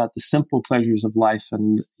me about the simple pleasures of life.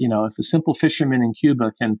 And, if a simple fisherman in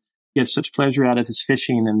Cuba can get such pleasure out of his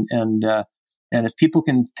fishing and if people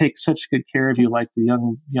can take such good care of you like the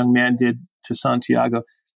young man did to Santiago,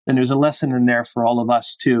 then there's a lesson in there for all of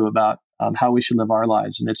us too about how we should live our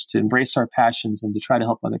lives. And it's to embrace our passions and to try to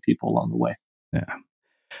help other people along the way. Yeah.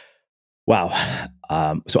 Wow.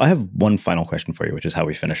 So I have one final question for you, which is how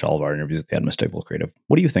we finish all of our interviews at the Unmistakable Creative.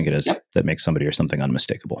 What do you think it is that makes somebody or something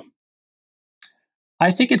unmistakable?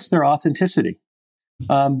 I think it's their authenticity.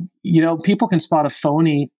 People can spot a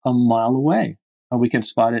phony a mile away. We can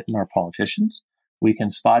spot it in our politicians. We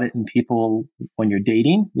can spot it in people when you're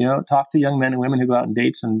dating. Talk to young men and women who go out on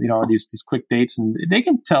dates and, these quick dates, and they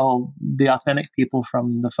can tell the authentic people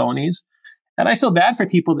from the phonies. And I feel bad for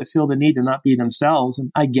people that feel the need to not be themselves.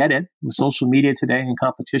 And I get it. With social media today and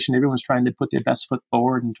competition, everyone's trying to put their best foot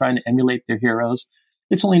forward and trying to emulate their heroes.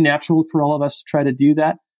 It's only natural for all of us to try to do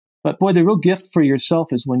that. But boy, the real gift for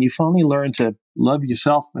yourself is when you finally learn to love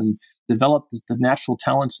yourself and develop the natural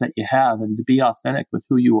talents that you have and to be authentic with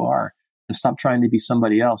who you are and stop trying to be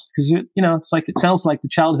somebody else. Because, it sounds like the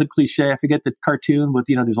childhood cliche. I forget the cartoon with,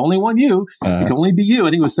 there's only one you. You can only be you.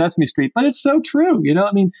 I think it was Sesame Street. But it's so true.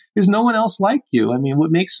 There's no one else like you.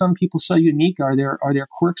 What makes some people so unique are their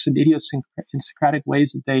quirks and idiosyncratic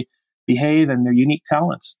ways that they behave and their unique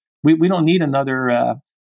talents. We don't need another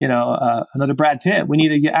Brad Pitt. We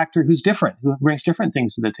need an actor who's different, who brings different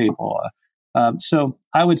things to the table. So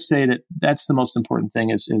I would say that's the most important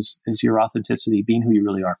thing is your authenticity, being who you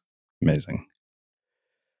really are. Amazing.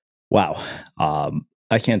 Wow.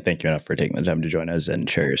 I can't thank you enough for taking the time to join us and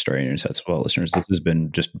share your story and your insights. Well, listeners, this has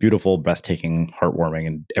been just beautiful, breathtaking, heartwarming,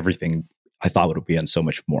 and everything I thought it would be, and so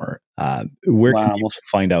much more. Where can people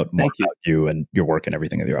find out more about you and your work and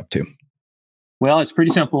everything that you're up to? Well, it's pretty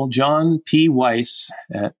simple.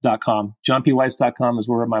 johnpweiss.com. johnpweiss.com is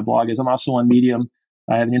where my blog is. I'm also on Medium.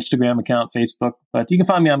 I have an Instagram account, Facebook, but you can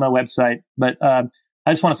find me on my website. But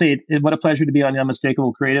I just want to say what a pleasure to be on the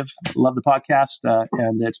Unmistakable Creative. Love the podcast,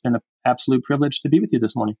 and it's been an absolute privilege to be with you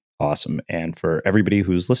this morning. Awesome. And for everybody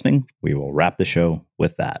who's listening, we will wrap the show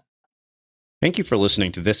with that. Thank you for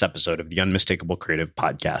listening to this episode of the Unmistakable Creative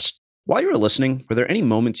Podcast. While you were listening, were there any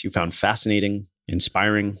moments you found fascinating,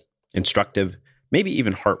 inspiring, instructive, maybe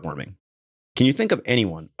even heartwarming? Can you think of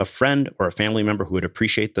anyone, a friend or a family member who would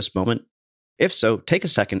appreciate this moment? If so, take a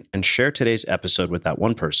second and share today's episode with that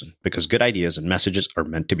one person, because good ideas and messages are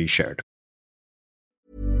meant to be shared.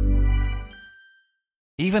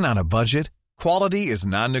 Even on a budget, quality is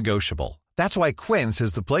non-negotiable. That's why Quince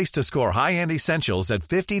is the place to score high-end essentials at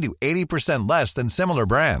 50 to 80% less than similar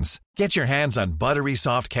brands. Get your hands on buttery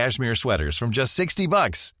soft cashmere sweaters from just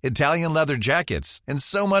 $60, Italian leather jackets, and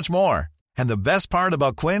so much more. And the best part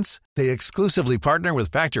about Quince, they exclusively partner with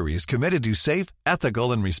factories committed to safe,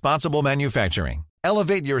 ethical, and responsible manufacturing.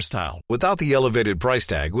 Elevate your style without the elevated price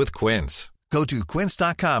tag with Quince. Go to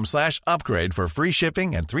quince.com/upgrade for free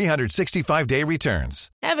shipping and 365-day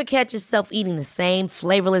returns. Ever catch yourself eating the same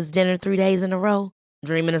flavorless dinner 3 days in a row?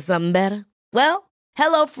 Dreaming of something better? Well,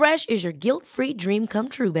 HelloFresh is your guilt-free dream come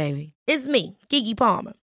true, baby. It's me, Keke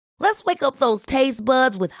Palmer. Let's wake up those taste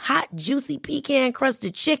buds with hot, juicy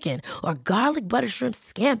pecan-crusted chicken or garlic butter shrimp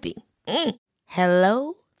scampi.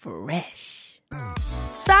 Hello Fresh.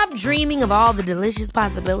 Stop dreaming of all the delicious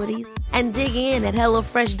possibilities and dig in at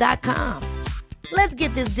HelloFresh.com. Let's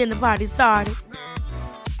get this dinner party started.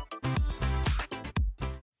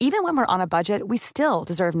 Even when we're on a budget, we still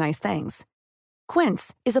deserve nice things.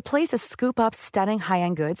 Quince is a place to scoop up stunning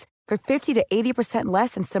high-end goods for 50 to 80%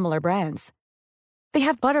 less than similar brands. They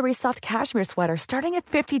have buttery soft cashmere sweaters starting at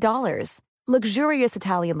 $50, luxurious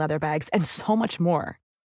Italian leather bags, and so much more.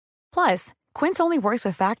 Plus, Quince only works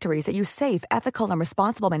with factories that use safe, ethical, and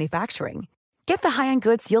responsible manufacturing. Get the high-end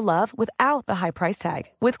goods you'll love without the high price tag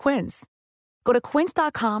with Quince. Go to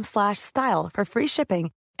quince.com/style for free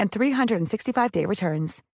shipping and 365-day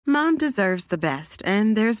returns. Mom deserves the best,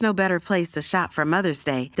 and there's no better place to shop for Mother's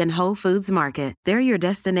Day than Whole Foods Market. They're your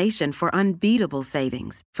destination for unbeatable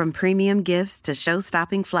savings, from premium gifts to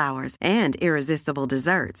show-stopping flowers and irresistible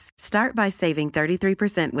desserts. Start by saving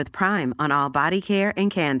 33% with Prime on all body care and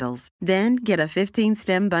candles. Then get a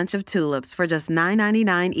 15-stem bunch of tulips for just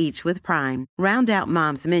 $9.99 each with Prime. Round out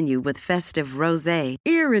Mom's menu with festive rosé,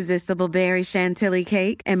 irresistible berry chantilly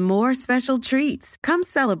cake, and more special treats. Come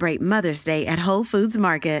celebrate Mother's Day at Whole Foods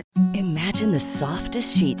Market. Imagine the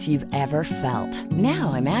softest sheets you've ever felt.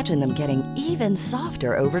 Now imagine them getting even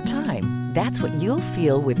softer over time. That's what you'll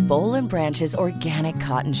feel with Boll & Branch's organic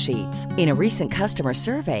cotton sheets. In a recent customer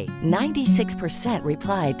survey, 96%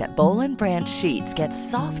 replied that Boll & Branch sheets get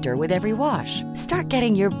softer with every wash. Start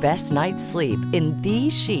getting your best night's sleep in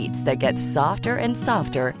these sheets that get softer and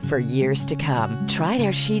softer for years to come. Try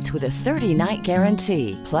their sheets with a 30-night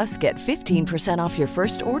guarantee. Plus, get 15% off your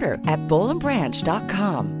first order at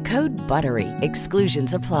bollandbranch.com. Code BUTTERY.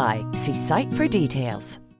 Exclusions apply. See site for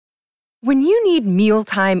details. When you need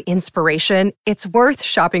mealtime inspiration, it's worth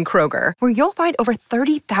shopping Kroger, where you'll find over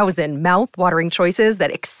 30,000 mouth-watering choices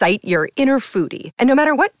that excite your inner foodie. And no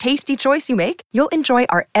matter what tasty choice you make, you'll enjoy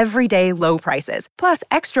our everyday low prices, plus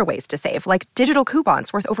extra ways to save, like digital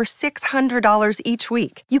coupons worth over $600 each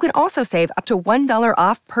week. You can also save up to $1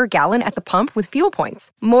 off per gallon at the pump with fuel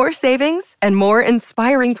points. More savings and more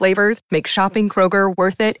inspiring flavors make shopping Kroger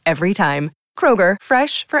worth it every time. Kroger,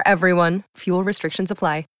 fresh for everyone. Fuel restrictions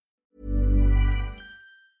apply.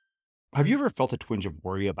 Have you ever felt a twinge of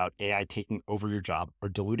worry about AI taking over your job or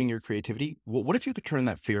diluting your creativity? Well, what if you could turn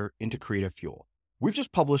that fear into creative fuel? We've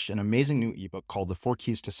just published an amazing new ebook called The 4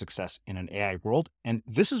 Keys to Success in an AI World, and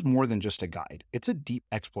this is more than just a guide. It's a deep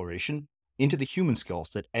exploration into the human skills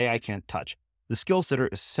that AI can't touch, the skills that are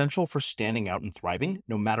essential for standing out and thriving,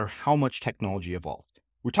 no matter how much technology evolved.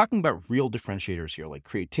 We're talking about real differentiators here, like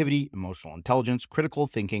creativity, emotional intelligence, critical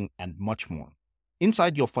thinking, and much more.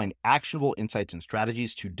 Inside, you'll find actionable insights and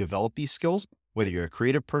strategies to develop these skills, whether you're a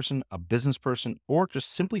creative person, a business person, or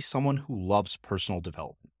just simply someone who loves personal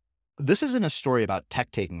development. This isn't a story about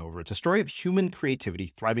tech taking over. It's a story of human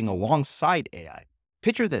creativity thriving alongside AI.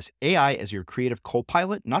 Picture this, AI as your creative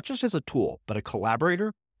co-pilot, not just as a tool, but a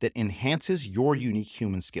collaborator that enhances your unique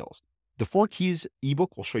human skills. The 4 Keys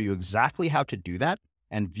ebook will show you exactly how to do that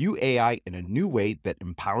and view AI in a new way that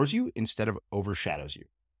empowers you instead of overshadows you.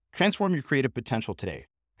 Transform your creative potential today.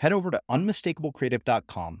 Head over to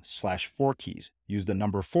unmistakablecreative.com/4keys. Use the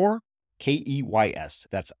number 4, KEYS.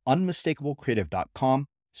 That's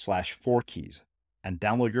unmistakablecreative.com/4keys and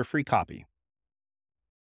download your free copy.